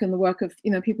work and the work of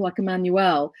people like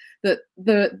Emmanuel, that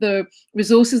the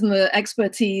resources and the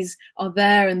expertise are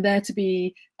there and there to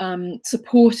be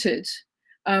supported.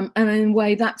 And in a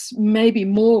way, that's maybe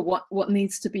more what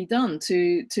needs to be done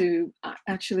to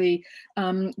actually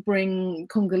bring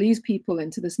Congolese people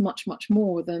into this much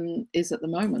more than is at the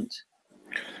moment.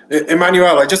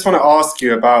 Emmanuel, I just want to ask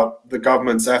you about the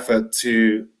government's effort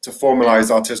to formalize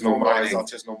artisanal mining.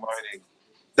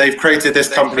 They've created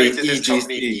this company,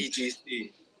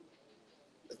 EGC,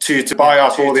 to buy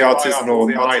up all the artisanal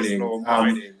mining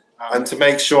and to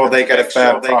make sure they get a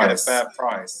fair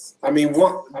price. I mean,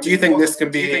 what do you think this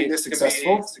can be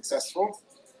successful?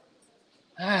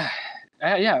 Yeah,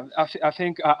 I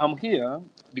think I'm here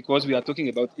because we are talking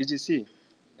about EGC.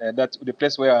 That's the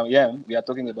place where I am. We are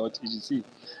talking about EGC,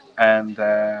 and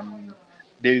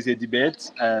there is a debate,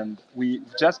 and we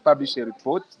just published a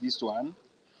report, this one,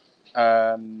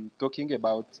 talking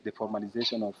about the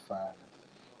formalization of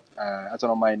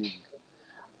artisanal mining,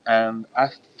 and I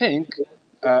think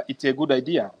it's a good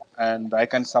idea, and I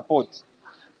can support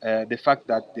the fact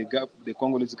that the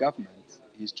Congolese government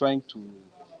is trying to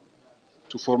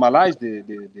formalize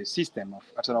the system of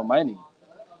artisanal mining.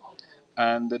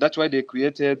 And that's why they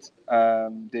created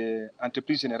the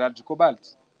Entreprise Générale du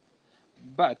Cobalt.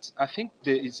 But I think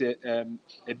there is a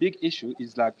big issue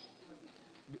is like,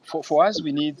 for us,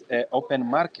 we need an open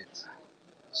market.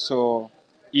 So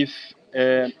if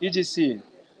EGC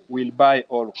will buy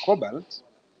all cobalt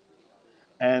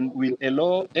and will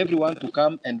allow everyone to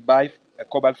come and buy a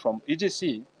cobalt from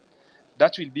EGC,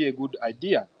 that will be a good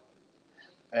idea.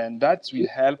 And that will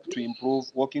help to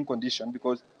improve working conditions,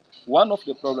 because one of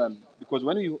the problems, because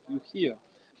when you hear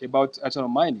about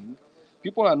artisanal mining,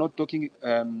 people are not talking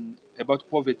about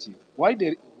poverty. What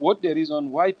the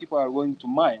reason why people are going to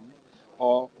mine,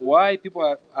 or why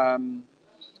people are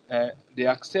they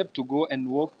accept to go and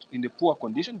work in the poor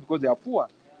condition, because they are poor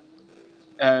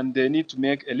and they need to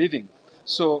make a living.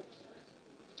 So,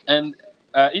 and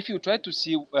if you try to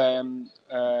see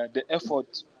the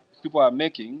effort people are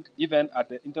making, even at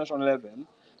the international level,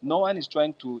 no one is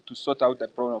trying to sort out the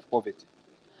problem of poverty.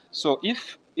 So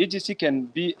if EGC can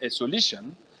be a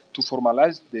solution to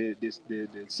formalize the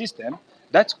system,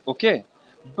 that's okay.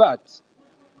 But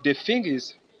the thing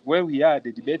is, where we are,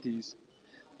 the debate is,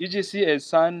 EGC has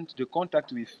signed the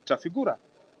contract with Trafigura.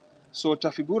 So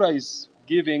Trafigura is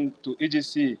giving to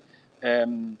EGC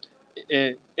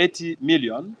 80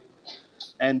 million,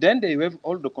 and then they have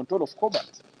all the control of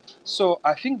cobalt. So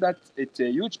I think that it's a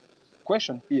huge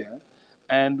question here,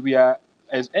 and we are,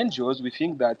 as NGOs, we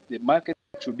think that the market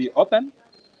should be open,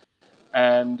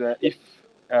 and if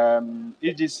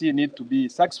EGC need to be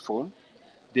successful,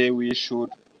 we should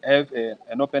have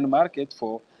an open market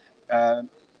for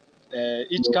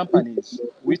each companies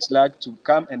which like to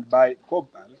come and buy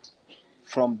cobalt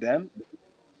from them.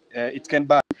 It can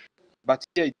buy, but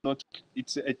here it's not.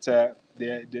 It's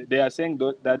they are saying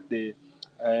that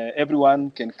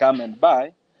everyone can come and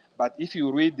buy, but if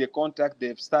you read the contract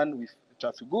they've signed with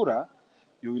Trafigura,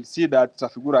 you will see that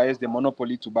Trafigura has the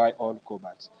monopoly to buy all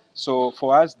cobalt. So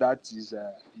for us, that is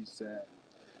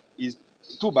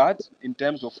too bad in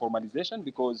terms of formalization,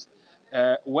 because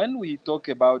when we talk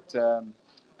about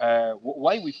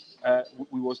why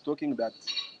we was talking that,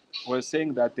 was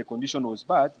saying that the condition was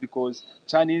bad because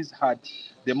Chinese had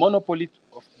the monopoly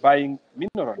of buying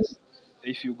minerals.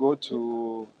 If you go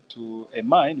to a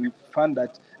mine, we found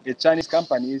that a Chinese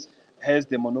company has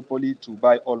the monopoly to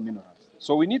buy all minerals.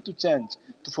 So we need to change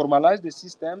to formalize the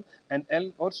system and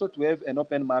also to have an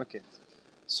open market.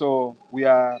 So we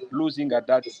are losing at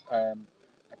that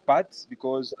part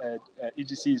because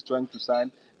EGC is trying to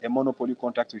sign a monopoly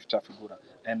contract with Trafigura,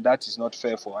 and that is not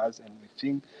fair for us. And we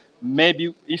think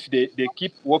maybe if they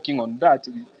keep working on that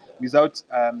without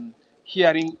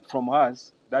hearing from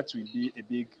us, that will be a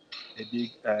big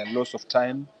loss of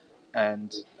time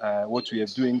and what we are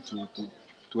doing to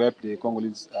help the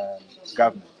Congolese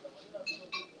government.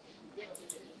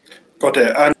 Got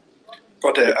it.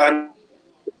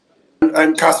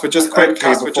 And Casper, just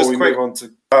quickly before we move on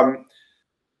to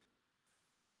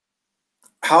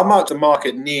how much the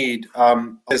market need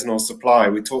artisanal supply?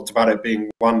 We talked about it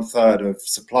being 1/3 of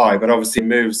supply, but obviously it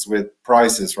moves with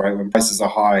prices, right? When prices are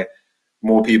high,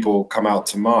 more people come out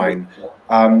to mine.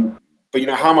 But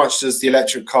how much does the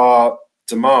electric car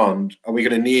demand? Are we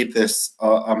going to need this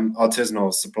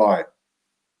artisanal supply?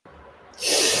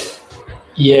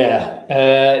 Yeah,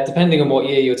 depending on what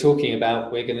year you're talking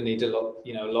about, we're going to need a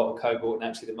lot of cobalt, and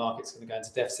actually the market's going to go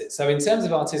into deficit. So in terms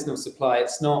of artisanal supply,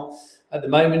 it's not At the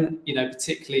moment, you know,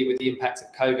 particularly with the impact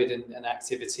of COVID and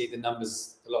activity, the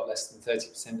number's a lot less than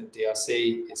 30% of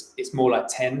DRC. It's more like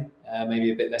 10,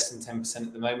 maybe a bit less than 10%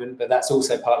 at the moment. But that's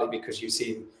also partly because you've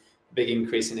seen a big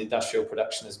increase in industrial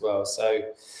production as well. So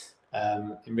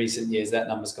in recent years, that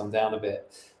number's gone down a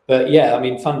bit. But yeah, I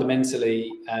mean,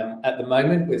 fundamentally, at the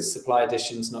moment, with supply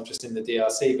additions, not just in the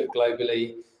DRC, but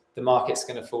globally, the market's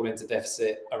going to fall into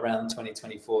deficit around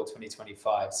 2024,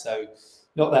 2025. So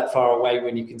not that far away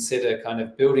when you consider kind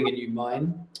of building a new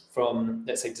mine from,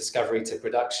 let's say, discovery to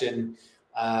production.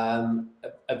 A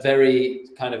very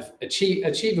kind of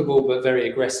achievable but very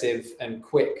aggressive and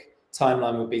quick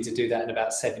timeline would be to do that in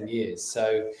about 7 years.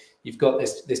 So you've got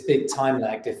this big time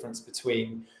lag difference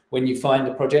between when you find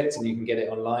a project and you can get it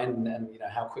online, and you know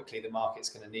how quickly the market's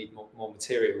going to need more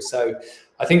material. So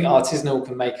I think artisanal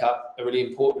can make up a really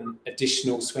important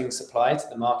additional swing supply to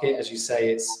the market. As you say,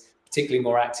 it's particularly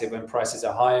more active when prices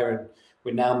are higher, and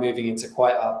we're now moving into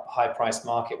quite a high price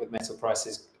market with metal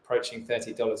prices approaching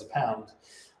 $30 a pound.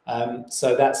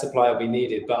 So that supply will be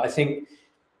needed. But I think,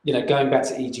 you know, going back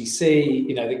to EGC,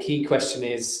 you know, the key question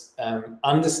is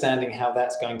understanding how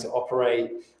that's going to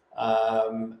operate,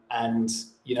 and,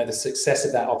 you know, the success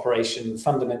of that operation,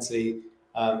 fundamentally,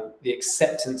 the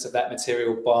acceptance of that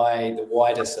material by the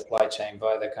wider supply chain,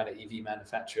 by the kind of EV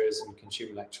manufacturers and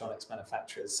consumer electronics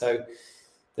manufacturers. So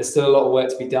there's still a lot of work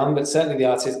to be done, but certainly the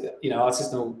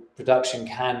artisanal production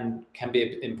can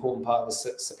be an important part of the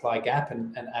supply gap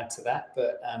and add to that.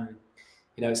 But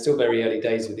you know, it's still very early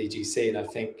days with EGC, and I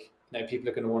think, you know, people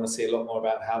are going to want to see a lot more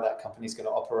about how that company is going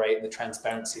to operate and the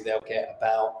transparency they'll get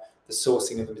about the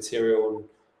sourcing of the material and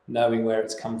knowing where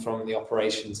it's come from in the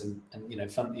operations, and you know,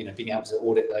 being able to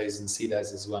audit those and see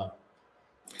those as well.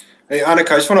 Hey,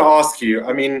 Annika, I just want to ask you,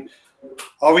 I mean,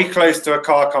 are we close to a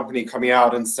car company coming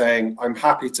out and saying, I'm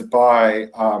happy to buy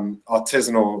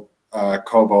artisanal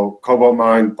cobalt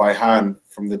mined by hand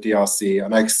from the DRC,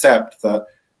 and I accept that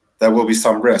there will be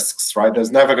some risks, right?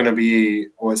 There's never going to be,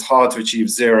 or it's hard to achieve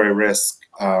zero risk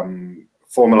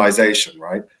formalization,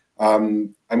 right?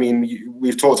 I mean,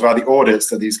 we've talked about the audits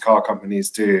that these car companies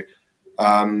do.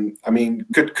 I mean,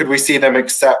 could we see them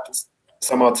accept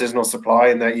some artisanal supply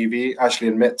in their EV, actually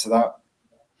admit to that?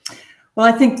 Well,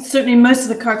 I think certainly most of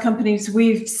the car companies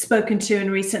we've spoken to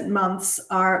in recent months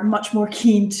are much more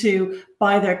keen to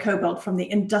buy their cobalt from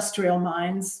the industrial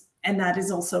mines. And that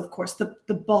is also, of course,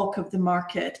 the bulk of the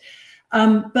market.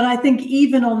 But I think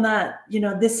even on that, you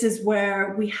know, this is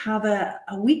where we have a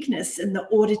weakness in the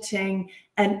auditing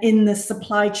and in the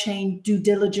supply chain due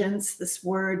diligence, this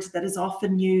word that is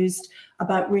often used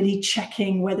about really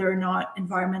checking whether or not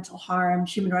environmental harm,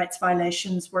 human rights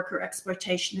violations, worker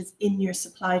exploitation is in your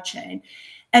supply chain.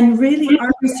 And really our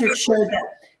research showed that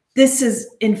this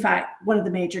is, in fact, one of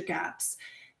the major gaps.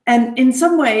 And in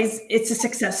some ways, it's a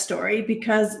success story,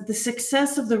 because the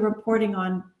success of the reporting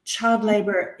on child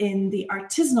labor in the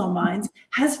artisanal mines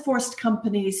has forced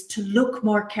companies to look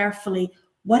more carefully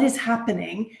what is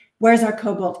happening, where's our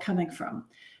cobalt coming from.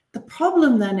 The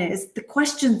problem then is the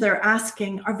questions they're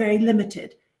asking are very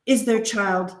limited. Is there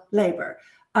child labor?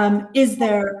 Is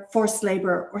there forced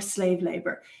labor or slave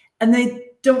labor? And they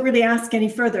don't really ask any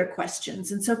further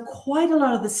questions. And so quite a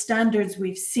lot of the standards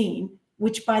we've seen,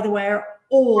 which by the way are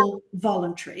all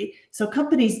voluntary, so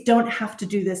companies don't have to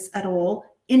do this at all.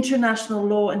 International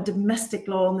law and domestic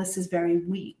law on this is very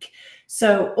weak.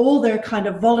 So all their kind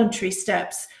of voluntary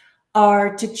steps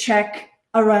are to check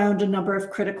around a number of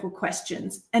critical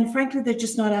questions. And frankly, they're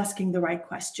just not asking the right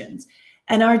questions.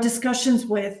 And our discussions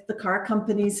with the car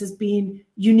companies has been,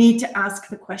 you need to ask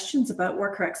the questions about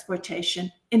worker exploitation,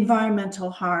 environmental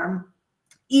harm,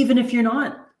 even if you're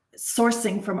not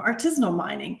sourcing from artisanal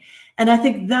mining. And I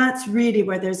think that's really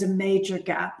where there's a major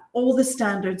gap. All the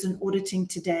standards in auditing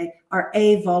today are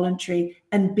A, voluntary,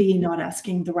 and B, not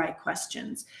asking the right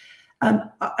questions.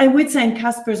 I would say, and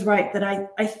Casper's right, that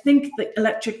I think the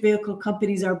electric vehicle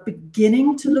companies are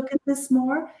beginning to look at this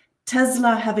more.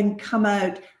 Tesla having come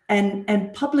out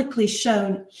and publicly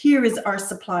shown, here is our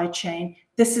supply chain,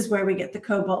 this is where we get the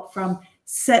cobalt from,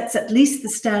 sets at least the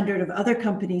standard of other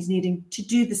companies needing to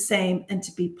do the same and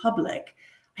to be public.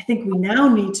 I think we now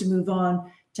need to move on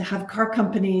to have car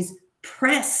companies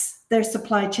press their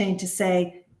supply chain to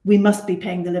say, we must be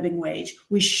paying the living wage.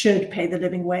 We should pay the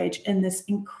living wage in this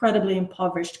incredibly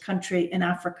impoverished country in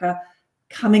Africa,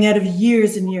 coming out of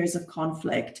years and years of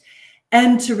conflict,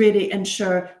 and to really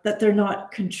ensure that they're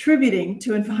not contributing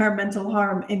to environmental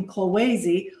harm in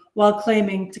Kolwezi while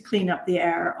claiming to clean up the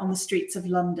air on the streets of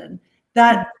London.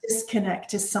 That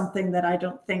disconnect is something that I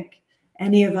don't think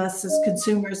any of us as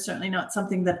consumers, certainly not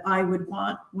something that I would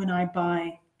want when I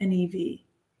buy an EV.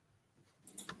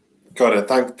 Got it.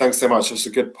 Thanks so much. That's a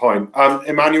good point.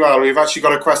 Emmanuel, we've actually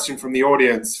got a question from the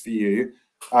audience for you.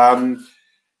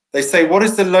 They say, what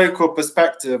is the local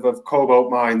perspective of cobalt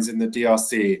mines in the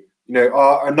DRC? You know,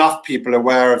 are enough people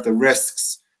aware of the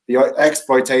risks, the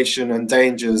exploitation and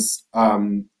dangers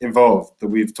involved that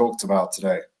we've talked about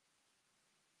today?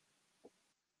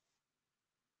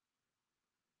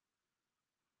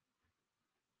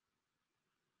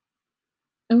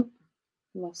 Oh,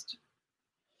 lost.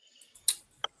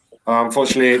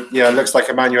 Unfortunately, yeah, it looks like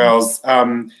Emmanuel's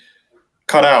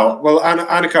cut out. Well,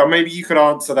 Annika, maybe you could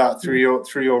answer that through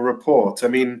your report. I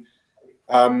mean,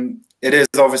 it is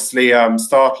obviously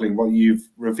startling what you've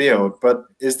revealed, but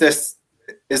is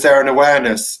there an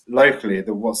awareness locally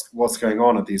that what's going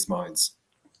on at these mines?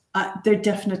 There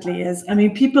definitely is. I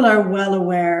mean, people are well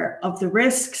aware of the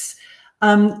risks.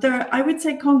 I would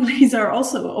say Congolese are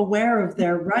also aware of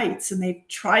their rights, and they've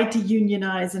tried to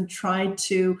unionize and tried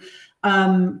to,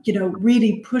 you know,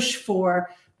 really push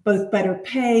for both better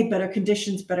pay, better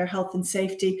conditions, better health and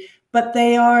safety. But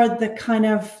they are the kind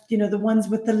of, you know, the ones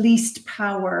with the least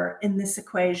power in this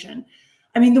equation.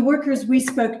 I mean, the workers we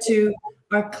spoke to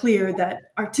are clear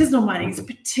that artisanal mining is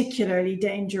particularly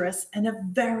dangerous and a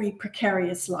very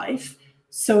precarious life.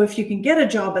 So if you can get a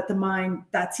job at the mine,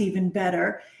 that's even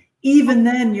better. Even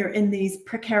then, you're in these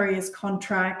precarious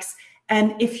contracts.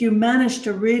 And if you manage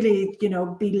to really, you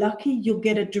know, be lucky, you'll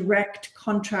get a direct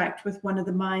contract with one of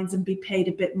the mines and be paid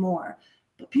a bit more.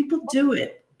 But people do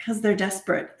it because they're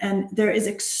desperate. And there is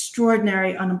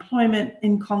extraordinary unemployment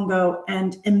in Congo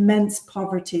and immense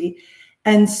poverty.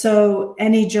 And so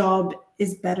any job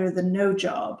is better than no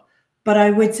job. But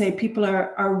I would say people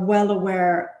are well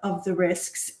aware of the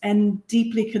risks and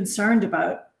deeply concerned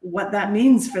about what that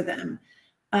means for them.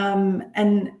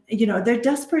 And, you know, they're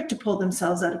desperate to pull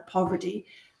themselves out of poverty.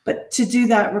 But to do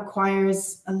that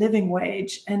requires a living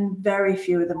wage, and very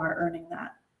few of them are earning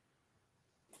that.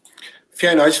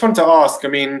 Fiona, I just wanted to ask, I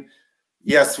mean,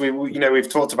 yes, we've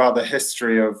talked about the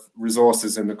history of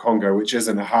resources in the Congo, which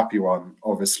isn't a happy one,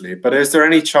 obviously. But is there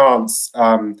any chance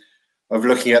of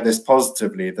looking at this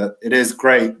positively, that it is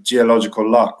great geological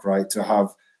luck, right, to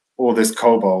have all this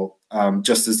cobalt,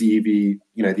 just as the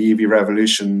EV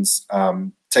revolution's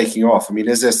taking off? I mean,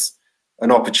 is this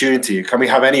an opportunity? Can we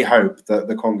have any hope that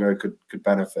the Congo could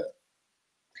benefit?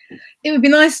 It would be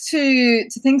nice to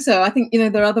think so. I think, you know,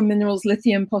 there are other minerals,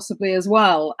 lithium possibly as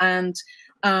well, and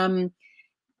you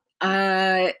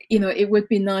know, it would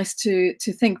be nice to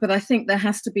think, but I think there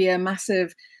has to be a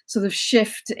massive sort of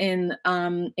shift in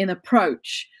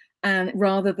approach, and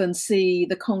rather than see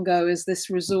the Congo as this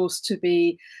resource to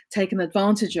be taken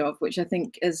advantage of, which I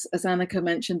think, as Annika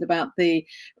mentioned about the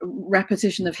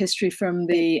repetition of history from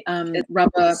the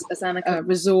rubber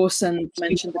resource, and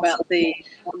mentioned about the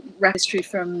history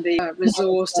from the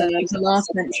resource and the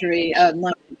last century,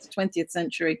 20th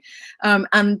century,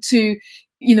 and to,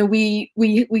 you know, we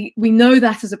know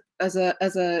that as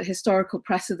a historical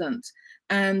precedent,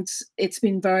 and it's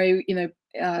been very, you know,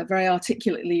 very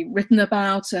articulately written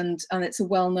about, and it's a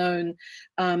well-known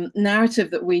narrative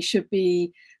that we should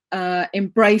be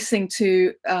embracing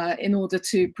in order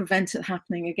to prevent it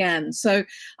happening again. So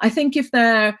I think if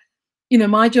they're, you know,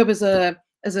 my job as a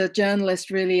journalist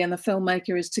really, and a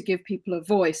filmmaker, is to give people a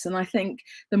voice, and I think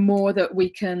the more that we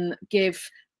can give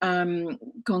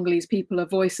Congolese people a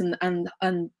voice and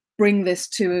bring this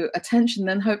to attention,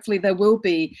 then hopefully there will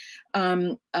be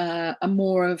a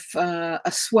more of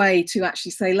a sway to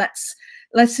actually say,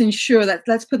 let's ensure that,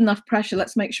 let's put enough pressure,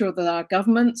 let's make sure that our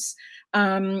governments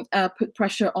put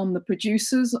pressure on the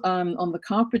producers, on the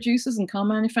car producers and car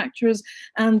manufacturers,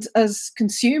 and as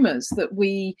consumers, that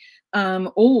we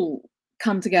all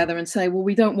come together and say, well,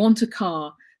 we don't want a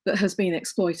car that has been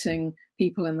exploiting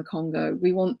people in the Congo.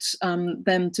 We want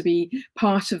them to be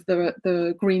part of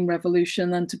the green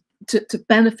revolution, and to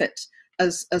benefit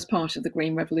as part of the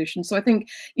green revolution. So I think,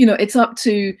 you know, it's up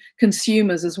to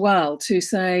consumers as well to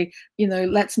say, you know,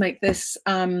 let's make this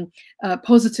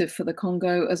positive for the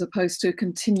Congo as opposed to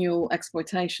continual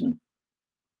exploitation.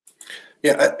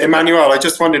 Yeah, Emmanuel, I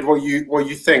just wondered what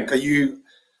you think. Are you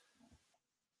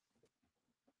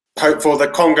hopeful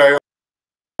that Congo,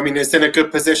 I mean, it's in a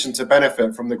good position to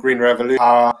benefit from the green revolution?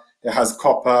 It has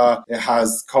copper, it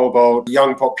has cobalt,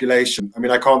 young population. I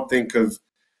mean, I can't think of,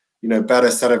 you know,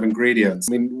 better set of ingredients.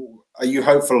 I mean, are you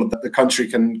hopeful that the country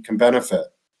can benefit?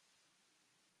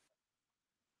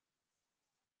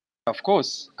 Of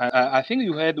course. I think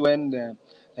you heard when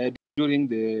during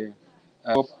the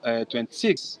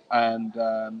COP26 and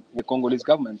the Congolese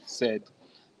government said,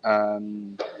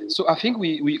 so I think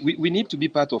we need to be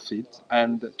part of it,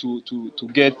 and to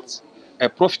get a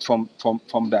profit from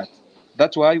that.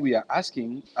 That's why we are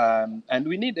asking, and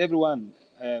we need everyone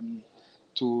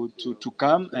to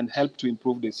come and help to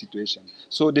improve the situation.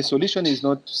 So the solution is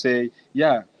not to say,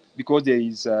 yeah, because there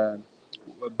is a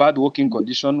bad working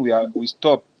condition, we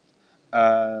stop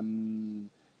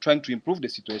trying to improve the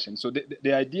situation. So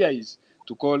the idea is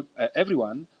to call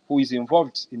everyone who is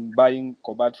involved in buying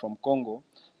cobalt from Congo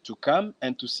to come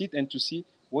and to sit and to see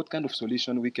what kind of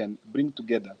solution we can bring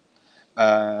together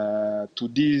to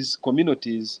these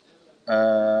communities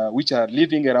which are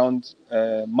living around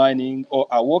mining or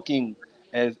are working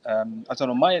as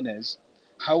autonomous miners,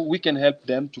 how we can help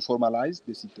them to formalize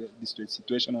the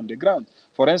situation on the ground.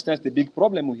 For instance, the big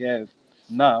problem we have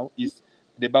now is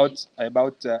about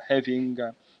having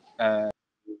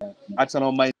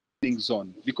autonomous mining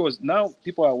zone, because now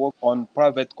people are working on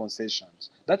private concessions.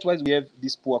 That's why we have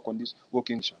these poor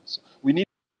working conditions. We need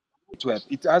to help.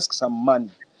 It asks some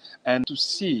money, and to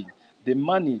see the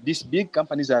money these big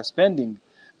companies are spending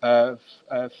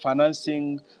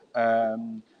financing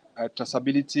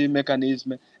traceability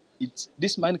mechanism,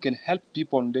 this money can help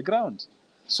people on the ground.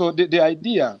 So the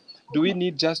idea, do we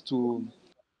need just to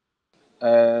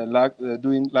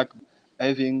doing like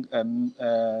having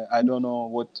I don't know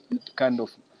what kind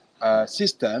of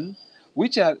system,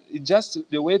 which are just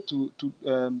the way to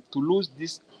lose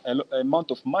this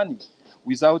amount of money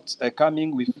without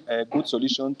coming with a good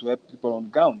solution to help people on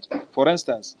ground. For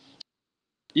instance,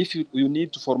 if you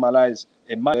need to formalize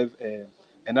a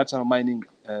natural mining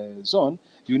zone,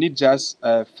 you need just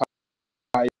 5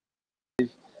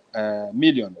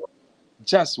 million,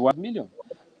 just 1 million.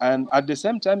 And at the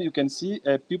same time, you can see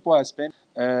people are spending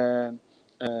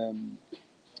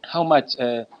how much?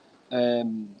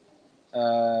 Um,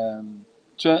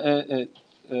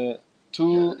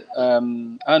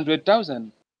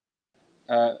 200,000,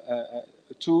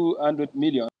 200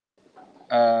 million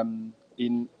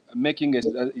in making it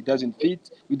doesn't fit,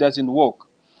 it doesn't work.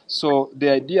 So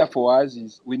the idea for us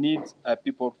is we need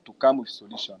people to come with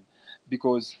solution,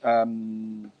 because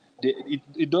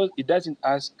it doesn't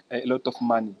ask a lot of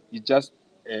money. It's just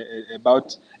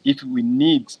about if we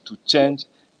need to change,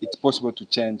 it's possible to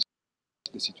change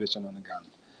the situation on the ground.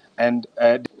 And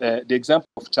the example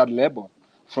of child labor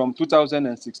from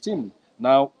 2016,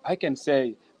 now I can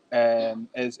say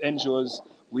as NGOs,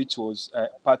 which was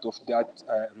part of that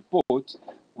report,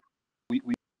 we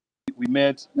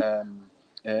made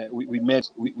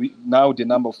now the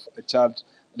number of child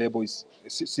labor is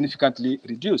significantly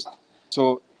reduced.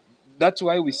 So that's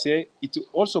why we say it's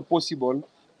also possible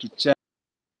to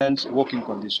change working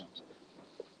conditions.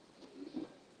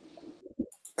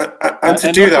 And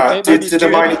to do that,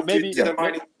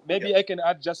 maybe I can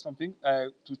add just something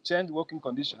to change working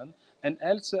condition, and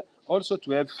also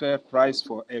to have fair price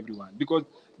for everyone, because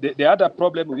the other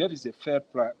problem we have is a fair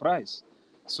price.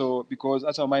 So because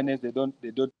as our miners, they don't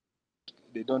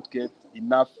get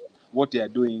enough what they are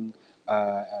doing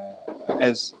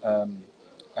as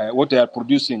what they are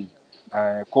producing,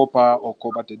 copper or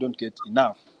cobalt, they don't get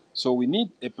enough. So we need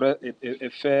a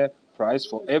fair price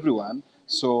for everyone,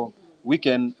 so we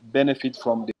can benefit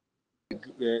from the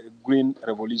green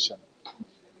revolution.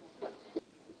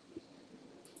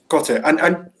 Got it.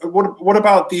 And what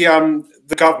about the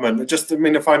government? Just, I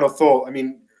mean, a final thought. I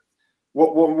mean,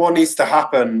 what needs to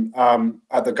happen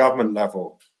at the government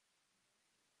level?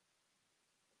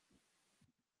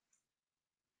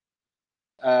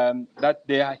 That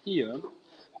they are here,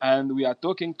 and we are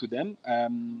talking to them.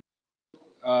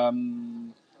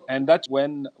 And that's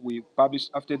when we publish,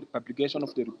 after the publication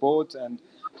of the report and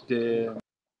the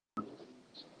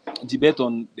debate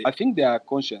on, I think they are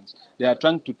conscious. They are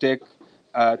trying to take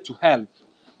to help,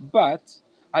 but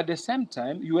at the same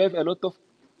time, you have a lot of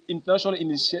international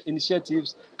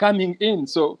initiatives coming in.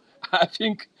 So I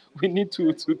think we need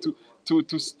to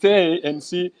stay and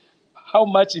see how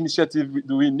much initiative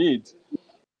do we need.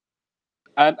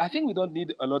 And I think we don't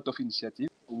need a lot of initiative,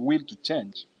 will to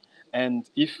change. And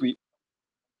if we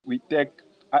take,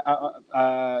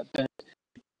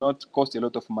 not cost a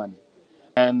lot of money.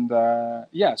 And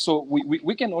yeah, so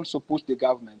we can also push the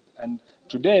government. And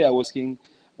today I was thinking,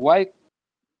 why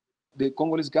the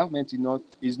Congolese government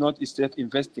is not itself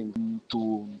investing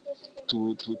to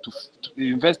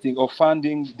investing or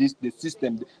funding the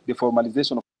system, the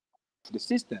formalization of the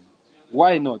system.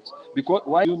 Why not? Because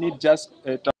why you need just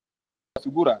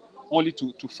Trafigura only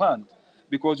to fund?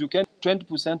 Because you can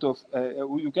 20% of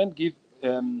you can give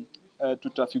to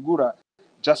Trafigura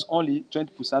just only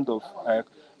 20% of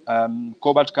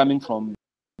cobalt coming from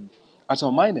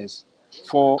atom miners.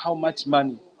 For how much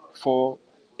money? For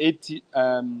 $80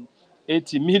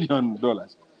 million.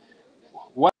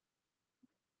 Why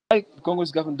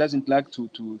Congo's government doesn't like to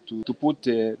put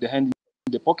the hand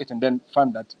the pocket and then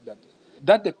fund that.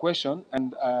 That's the question,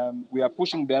 and we are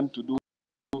pushing them to do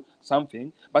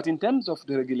something. But in terms of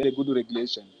the good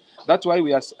regulation, that's why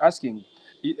we are asking,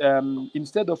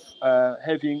 instead of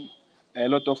having a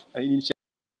lot of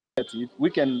initiative, we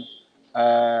can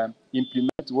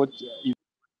implement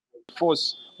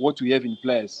enforce what we have in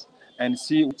place and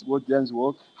see what doesn't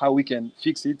work, how we can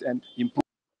fix it and improve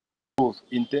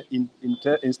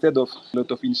instead of a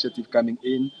lot of initiative coming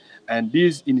in. And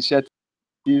these initiatives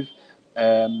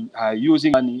are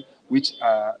using money which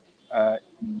are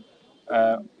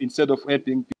instead of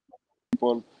helping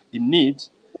people in need,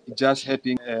 just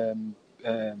helping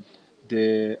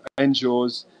the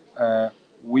NGOs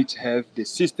which have the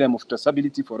system of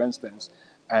traceability, for instance.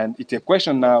 And it's a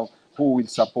question now who will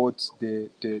support the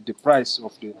price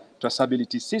of the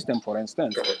traceability system, for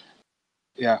instance.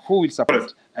 Yeah, who will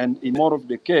support? And in more of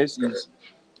the case is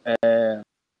at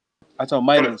our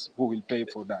miners who will pay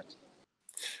for that.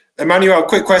 Emmanuel,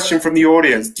 quick question from the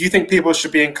audience. Do you think people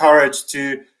should be encouraged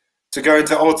to go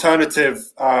into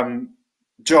alternative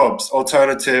jobs,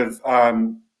 alternative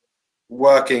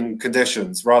working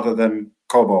conditions rather than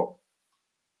Cobalt?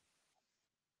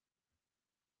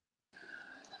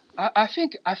 I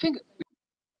think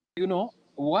you know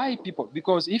why people,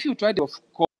 because if you try to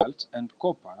Cobalt and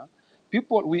copper,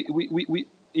 people we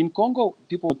in Congo,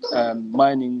 people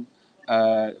mining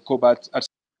cobalt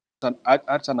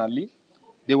artisanally.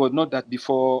 They were not that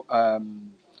before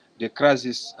the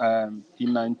crisis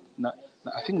in I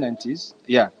think 90s,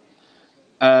 yeah,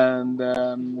 and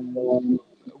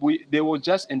they were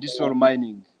just industrial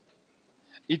mining.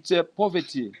 It's a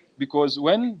poverty, because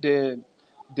when the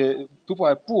people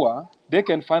are poor, they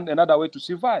can find another way to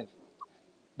survive.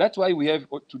 That's why we have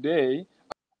today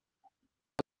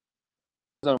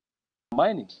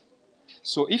mining.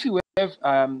 So if you have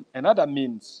another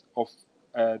means of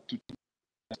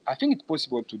I think it's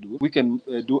possible to do. We can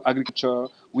do agriculture.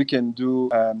 We can do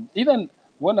even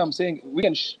what I'm saying. We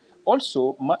can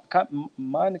also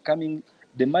money coming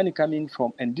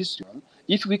from industrial.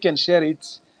 If we can share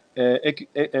it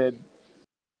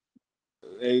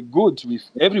good with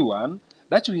everyone,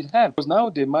 that will help. Because now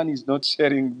the money is not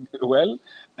sharing well,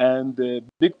 and the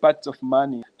big part of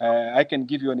money. I can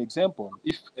give you an example.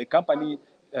 If a company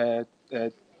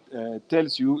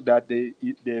tells you that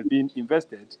they've been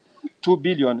invested 2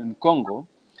 billion in Congo,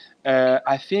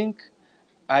 I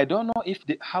don't know if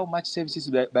how much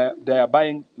services they are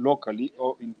buying locally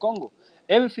or in Congo.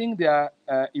 Everything they are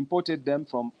imported them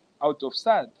from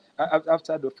outside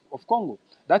of Congo.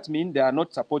 That means they are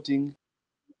not supporting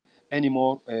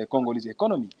anymore Congolese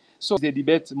economy. So the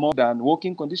debate more than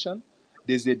working condition.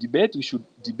 There's a debate. We should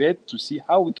debate to see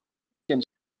how we can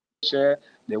share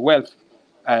the wealth,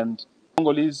 and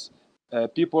Congolese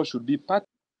people should be part of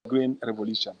the green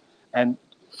revolution, and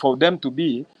for them to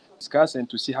be discussed and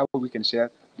to see how we can share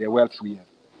the wealth we have.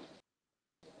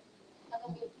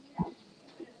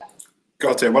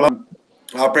 Got it. Well,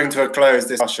 I'll bring to a close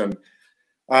this discussion.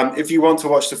 If you want to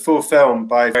watch the full film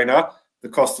by Verena, The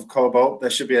Cost of Cobalt,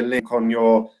 there should be a link on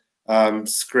your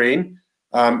screen,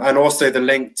 and also the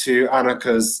link to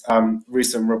Annika's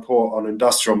recent report on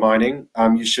industrial mining.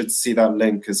 You should see that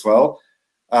link as well.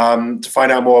 To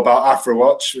find out more about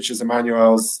AfroWatch, which is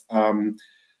Emmanuel's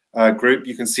group,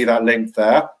 you can see that link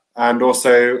there. And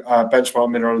also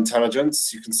Benchmark Mineral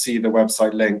Intelligence, you can see the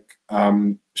website link,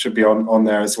 should be on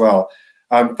there as well.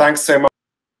 Thanks so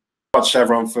much,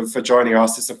 everyone, for joining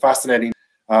us. It's a fascinating,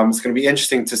 it's going to be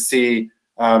interesting to see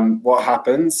what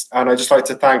happens. And I'd just like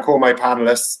to thank all my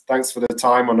panelists. Thanks for the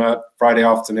time on a Friday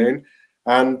afternoon,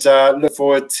 and look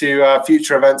forward to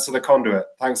future events of the Conduit.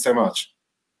 Thanks so much.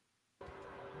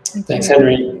 Thanks,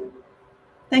 Henry.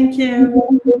 Thank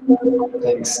you.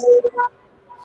 Thanks.